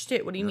 oh,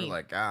 shit, what do you You're mean?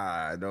 like,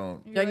 I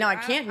don't. You're like, no, I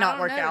can't not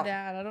work I don't know, out.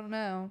 Dad, I don't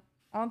know.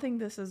 I don't think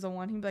this is the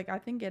one. He'd be like, I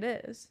think it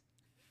is.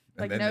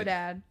 And Like, then no, they-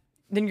 Dad.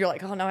 Then you're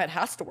like, oh, no, it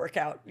has to work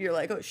out. You're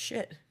like, oh,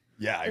 shit.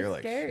 Yeah, you're It's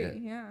like, scary. shit.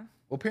 Yeah.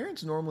 Well,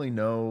 parents normally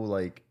know,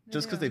 like,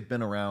 just because do. they've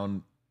been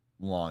around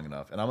long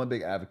enough. And I'm a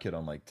big advocate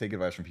on, like, take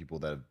advice from people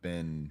that have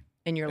been,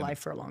 In your life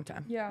for a long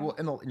time. Yeah. well,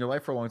 in your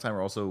life for a long time,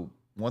 or also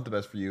want the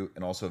best for you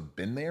and also have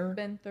been there.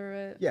 Been through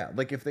it. Yeah,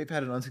 like if they've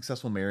had an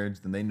unsuccessful marriage,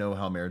 then they know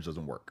how marriage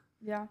doesn't work.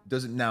 Yeah.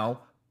 Doesn't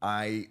now,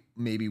 I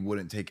maybe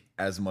wouldn't take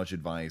as much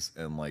advice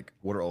and like,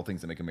 what are all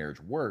things that make a marriage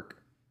work?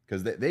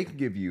 Because they can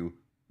give you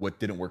what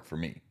didn't work for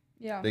me.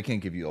 Yeah. They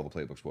can't give you all the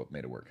playbooks what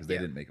made it work because they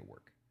Yeah. didn't make it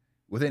work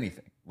with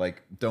anything.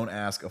 Like, don't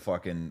ask a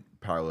fucking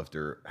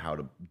powerlifter how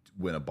to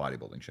win a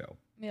bodybuilding show.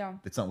 Yeah.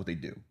 It's not what they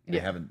do. They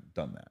Yeah. haven't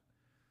done that.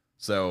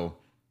 So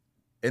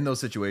in those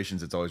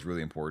situations, it's always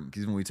really important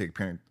because when we take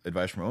parent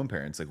advice from our own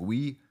parents, like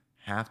we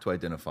have to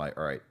identify,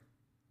 all right,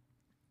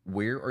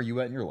 where are you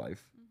at in your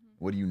life?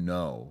 What do you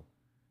know?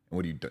 And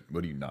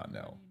what do you not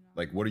know?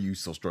 Like, what are you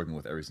still struggling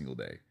with every single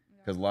day?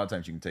 Because a lot of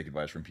times you can take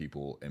advice from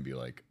people and be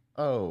like,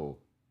 oh,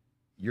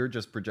 you're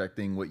just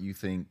projecting what you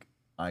think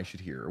I should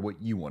hear or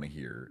what you want to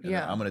hear. And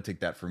then I'm going to take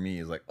that for me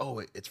as like, oh,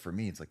 it's for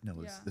me. It's like,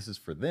 no, this is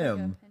for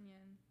them.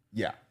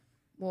 Yeah.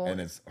 Well, And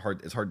it's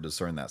hard to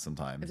discern that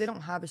sometimes. if they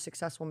don't have a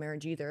successful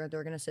marriage either,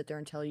 they're gonna sit there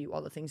and tell you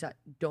all the things that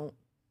don't.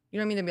 You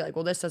know what I mean? They'll be like,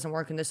 well, this doesn't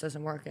work and this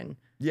doesn't work and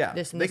yeah,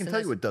 this and they this can and tell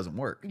this. you it doesn't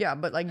work. yeah,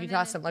 but like And you then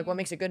ask them if like, what you-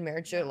 makes a good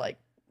marriage? They're like,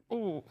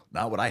 ooh,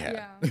 Not what I had.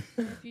 Yeah.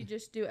 And if you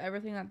just do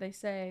everything that they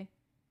say,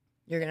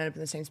 you're gonna end up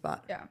in the same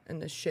spot. Yeah. In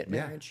this shit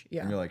Yeah. marriage.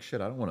 Yeah. And you're like,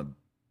 shit, I don't want to.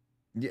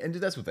 Yeah, and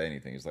that's with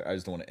anything. It's like, I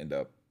just don't want to end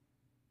up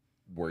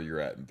where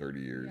you're at in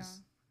 30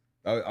 years.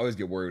 I always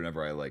get worried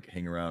whenever I like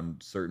hang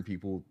around certain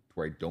people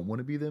where I don't want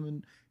to be them.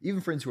 And even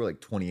friends who are like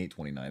 28,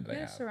 29 you that I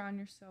gotta have. surround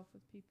yourself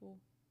with people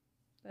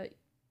that,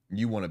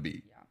 You want to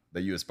be, yeah.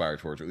 that you aspire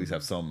towards, or at least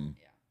have some.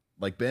 Yeah.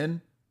 Like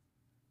Ben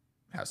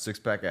has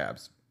 6-pack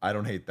abs. I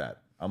don't hate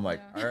that. I'm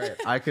like, Yeah. all right,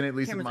 I can at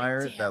least Cameron's like,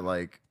 admire damn. that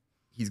like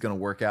he's gonna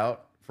work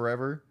out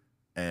forever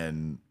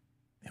and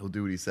he'll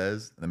do what he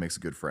says, and that makes a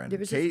good friend. There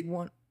was Kate, this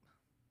one.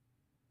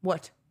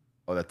 What?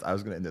 oh, I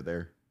was gonna end it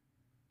there.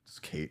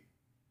 Just Kate.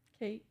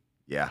 Kate.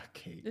 Yeah,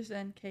 Kate. Just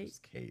end Kate.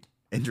 Just Kate.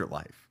 End your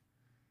life.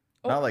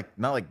 Oh.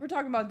 Not like We're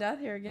talking about death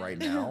here again. right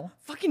now.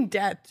 Fucking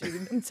death,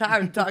 dude. I'm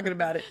tired of talking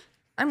about it.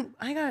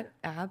 I got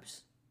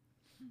abs.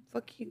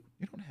 Fuck you.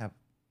 You don't have.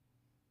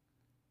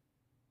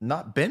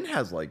 Not Ben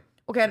has like.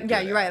 Okay, yeah,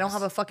 good you're right. I don't abs.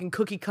 have a fucking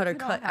cookie cutter We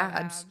don't cut have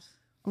abs.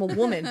 I'm a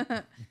woman.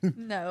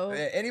 No.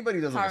 Anybody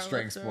who does like a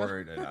strength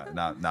Powerlifter. sport,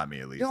 not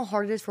me at least. You know how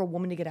hard it is for a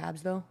woman to get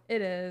abs, though?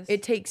 It is.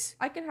 It takes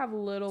I can have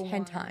little 10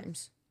 ones,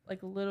 times. like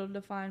little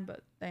defined,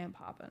 but they ain't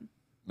popping.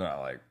 No,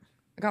 like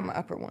I got my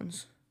upper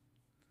ones.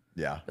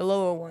 yeah. The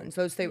lower ones,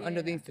 those stay Yeah.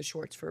 underneath the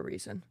shorts for a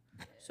reason.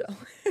 So,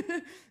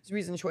 there's a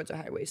reason shorts are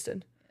high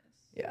waisted.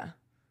 Yeah.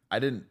 I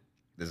didn't.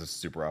 This is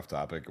super off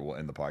topic. We'll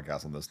end the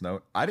podcast on this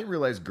note. I didn't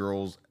realize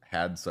girls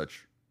had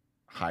such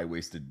high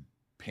waisted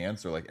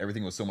pants, or like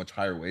everything was so much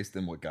higher waist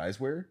than what guys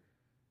wear,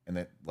 and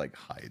that like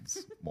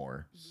hides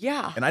more.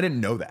 Yeah. And I didn't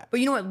know that. But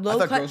you know what? I Low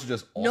thought cut. girls were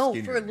just all No,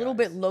 skinnier for a than little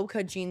guys. bit, low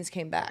cut jeans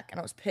came back, and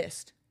I was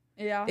pissed.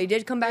 Yeah. They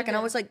did come back, and I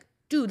did. was like,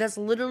 dude, that's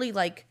literally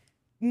like,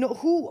 no,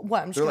 who?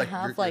 What? I'm just They're gonna like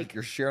have you're, like.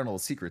 you're sharing all the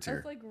secrets here.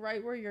 That's like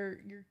right where your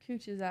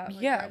cooch is at.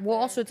 Like yeah. right Well,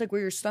 there. also it's like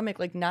where your stomach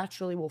like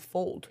naturally will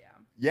fold. Yeah.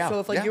 Yeah.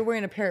 So if like yeah. you're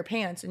wearing a pair of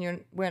pants and you're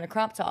wearing a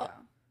crop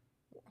top,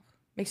 Yeah.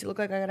 makes it look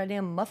like I got a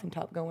damn muffin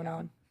top going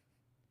on.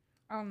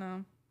 I don't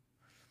know.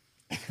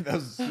 that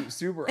was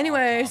super.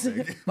 Anyways,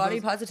 off-topic. body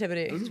This was-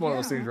 positivity. This is one of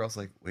those Yeah. things where I was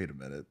like, wait a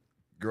minute,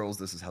 girls,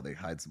 this is how they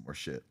hide some more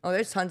shit. Oh,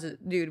 there's tons of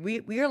dude.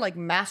 We are like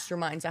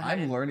masterminds at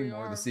hiding. I'm learning We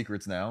more of are. the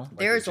secrets now. Like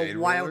There's the a jade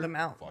wild roller,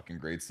 amount. Fucking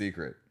great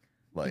secret.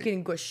 You Like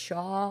can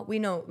gua We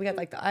know we got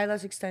like the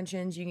eyelash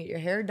extensions. You can get your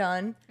hair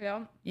done.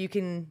 Yeah. You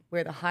can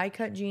wear the high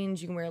cut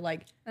jeans. You can wear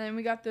like And then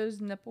we got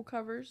those nipple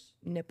covers.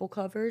 nipple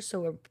covers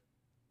so our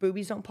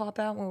boobies don't pop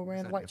out when we're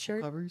wearing is a that white nipple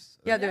shirt. covers?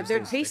 Yeah, Or they're just they're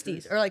little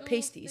pasties stickers? or like Little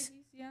pasties. stickies,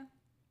 yeah.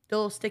 The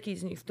little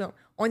stickies, and you don't.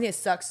 Only thing that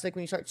sucks is like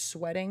when you start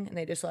sweating and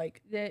they just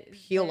like They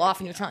peel off,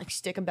 and you're yeah. trying to like,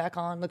 stick them back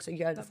on. Looks like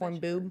you got a That deformed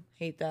bitch boob.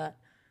 Hate that.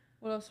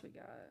 What else we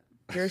got?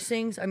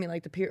 Piercings. I mean,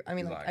 like I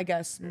mean, like Design. I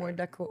guess more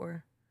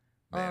decor.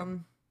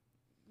 Ma'am.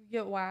 We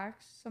get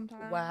waxed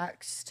sometimes.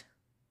 Waxed.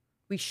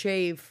 We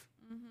shave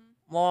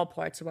Mm-hmm. all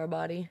parts of our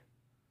body.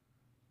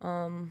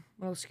 What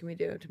else can we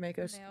do to make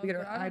us? Nails, We get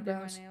but our I don't do my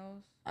eyebrows.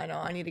 nails. I know.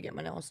 I need to get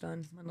my nails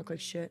done. Mine look like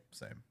shit.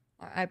 Same.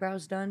 Our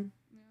eyebrows done.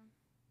 Yeah.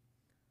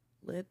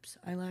 Lips,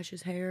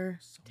 eyelashes, hair,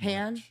 So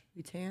tan. much.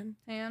 We tan.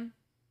 Tan.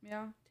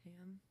 Yeah.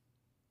 Tan.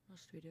 What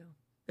else do we do?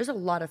 There's a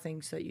lot of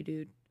things that you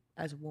do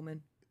as a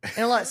woman, and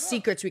a lot of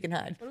secrets we can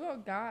hide. What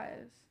about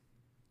guys?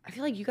 I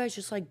feel like you guys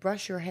just like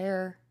brush your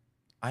hair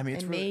I mean,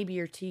 it's and really, maybe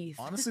your teeth.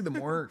 honestly, the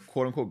more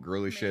quote unquote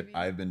girly shit Maybe.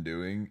 I've been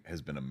doing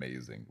has been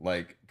amazing.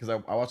 Like, because I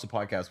watched a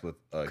podcast with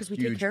a 'Cause we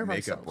take huge care of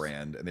makeup ourselves.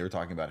 brand, and they were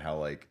talking about how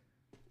like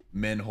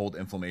men hold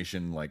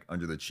inflammation like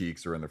under the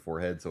cheeks or in their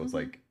forehead. So it's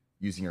like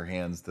using your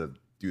hands to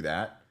do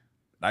that.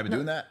 And I've been No.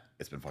 doing that.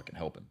 It's been fucking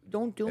helping.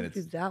 Don't do And it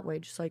it's- that way.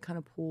 Just like kind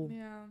of pull.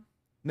 Yeah.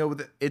 No,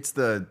 but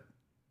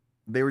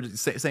they were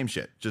just same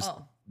shit. Just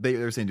Oh. they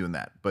were saying doing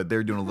that, but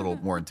they're doing a little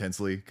more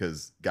intensely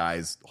because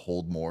guys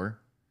hold more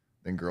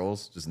than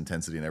girls, just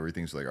intensity and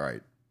everything. So like, all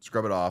right,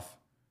 scrub it off,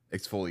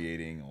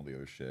 exfoliating, all the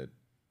other shit.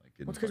 Like,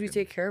 Well, it's because we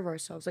take care of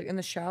ourselves. Like in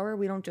the shower,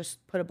 we don't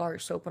just put a bar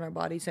of soap on our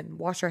bodies and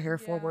wash our hair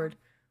Yeah. forward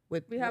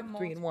with We have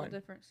 3 in multiple 1.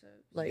 different soaps.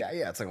 Like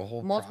yeah, it's like a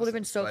whole multiple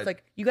different process, soaps. but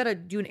Like you got to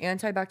do an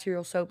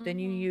antibacterial soap, then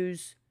you Mhm.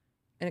 use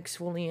an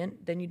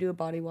exfoliant, then you do a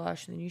body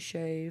wash, and then you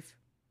shave.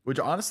 Which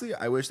honestly,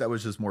 I wish that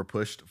was just more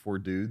pushed for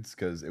dudes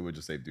because it would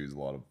just save dudes a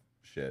lot of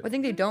shit. I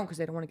think they don't because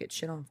they don't want to get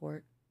shit on for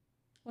it.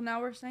 Well,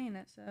 now we're saying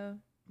it, so.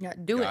 Yeah,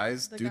 do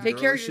Guys, The do guys- it. Take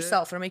care girly of shit.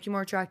 yourself. It'll make you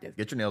more attractive.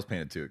 Get your nails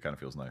painted too. It kind of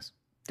feels nice.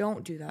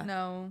 Don't do that.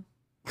 No.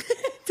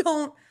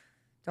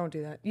 Don't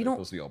do that. You They're don't.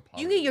 supposed to be all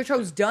You can get your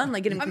toes done,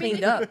 like get them I mean,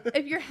 cleaned up.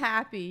 if you're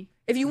happy.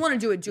 If you want to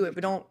do it,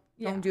 but don't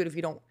Yeah. do it if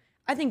you don't.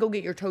 I think go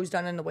get your toes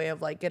done in the way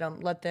of like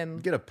let them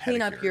Get a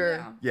clean up pedicure.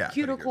 your Yeah,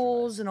 pedicures are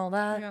cuticles and all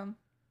that. Yeah.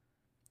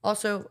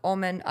 Also, all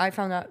men. I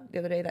found out the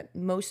other day that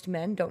most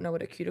men don't know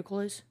what a cuticle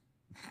is,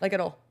 like at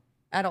all.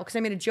 Because I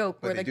made a joke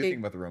But where they like do think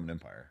about the Roman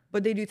Empire.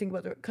 but they do think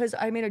about because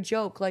I made a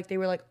joke like they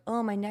were like,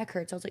 oh my neck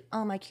hurts. I was like,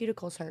 oh my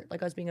cuticles hurt.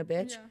 Like I was being a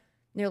bitch. Yeah. And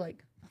they're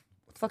like,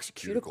 what the fuck's a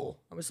cuticle?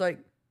 I was like,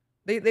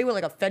 they were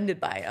like offended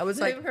by it. I was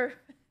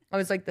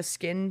like, the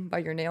skin by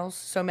your nails.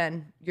 So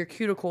men, your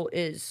cuticle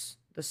is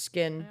the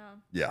skin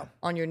Yeah.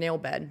 on your nail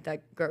bed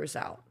that grows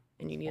out,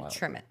 and you need to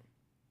trim it.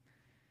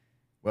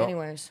 Well,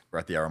 Anyways, we're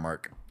at the hour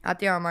mark. at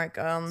the hour mark.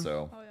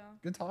 So Oh, yeah.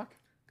 good talk.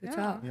 Good Yeah.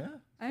 talk. Yeah.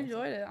 I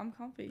enjoyed it. I'm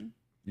comfy.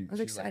 You, was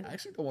she's like, excited. I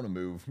actually don't want to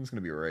move. I'm just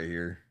gonna be right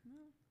here.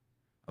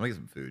 I'm gonna get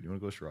some food. You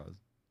want to go to Shiraz?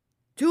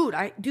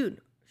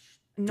 Dude,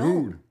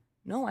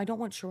 no, I don't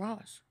want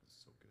Shiraz.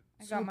 So good.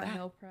 I So got my bad.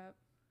 meal prep.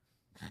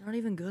 Not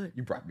even good.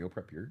 You brought meal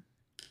prep here.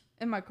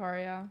 In my car,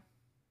 yeah.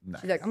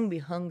 Nice. She's like, I'm gonna be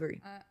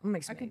hungry. I'm gonna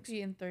make I some could eggs.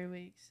 pee in 3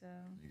 weeks, so.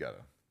 You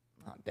gotta.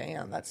 Oh,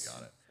 damn, that's.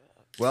 Got it.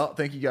 Well,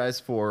 thank you guys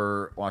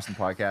for watching the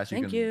podcast.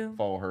 Thank can you.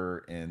 follow her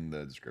in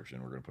the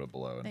description. We're gonna put it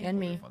below Thank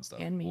And you. me. fun stuff.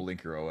 And me. We'll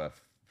link your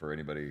OF for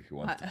anybody who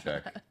wants to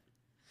check.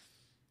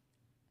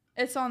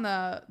 It's on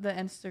the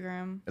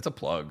Instagram. It's a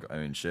plug. I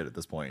mean, shit. At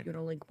this point, You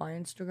want to link my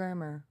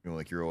Instagram or you want to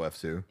link your OF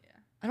too?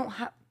 I don't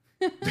have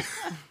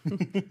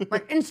my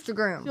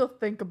Instagram. She'll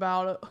think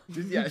about it.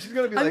 She's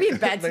gonna be I'm like, being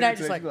bad tonight,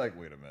 just she'll like- be like,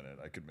 wait a minute,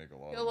 I could make a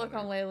lot. You'll of look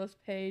on money. Layla's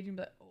page and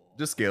be like, oh.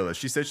 Just scale this.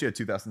 She said she had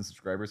 2,000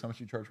 subscribers. How much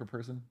do you charge per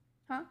person?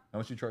 Huh? How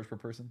much do you charge per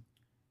person?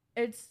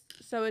 It's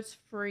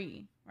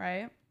free,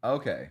 right?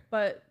 Okay.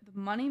 But the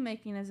money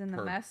making is in the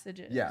Per-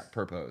 messages. Yeah,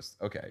 per post.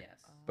 Okay. Yes.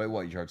 But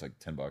what, you charge like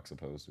 $10 a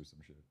post or some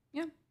shit?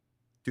 Yeah.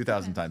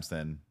 2,000 times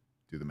 10.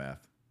 Do the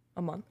math.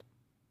 A month.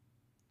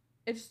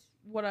 It's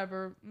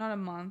whatever, not a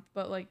month,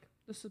 but like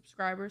the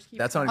subscribers keep.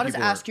 That's how I'll many just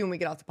people are- ask you when we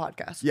get off the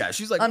podcast. Yeah,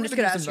 she's like, I'm we're just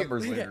gonna gonna do some ask you.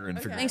 numbers later and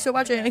Okay. figure it Thanks out. for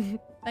watching.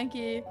 Thank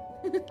you.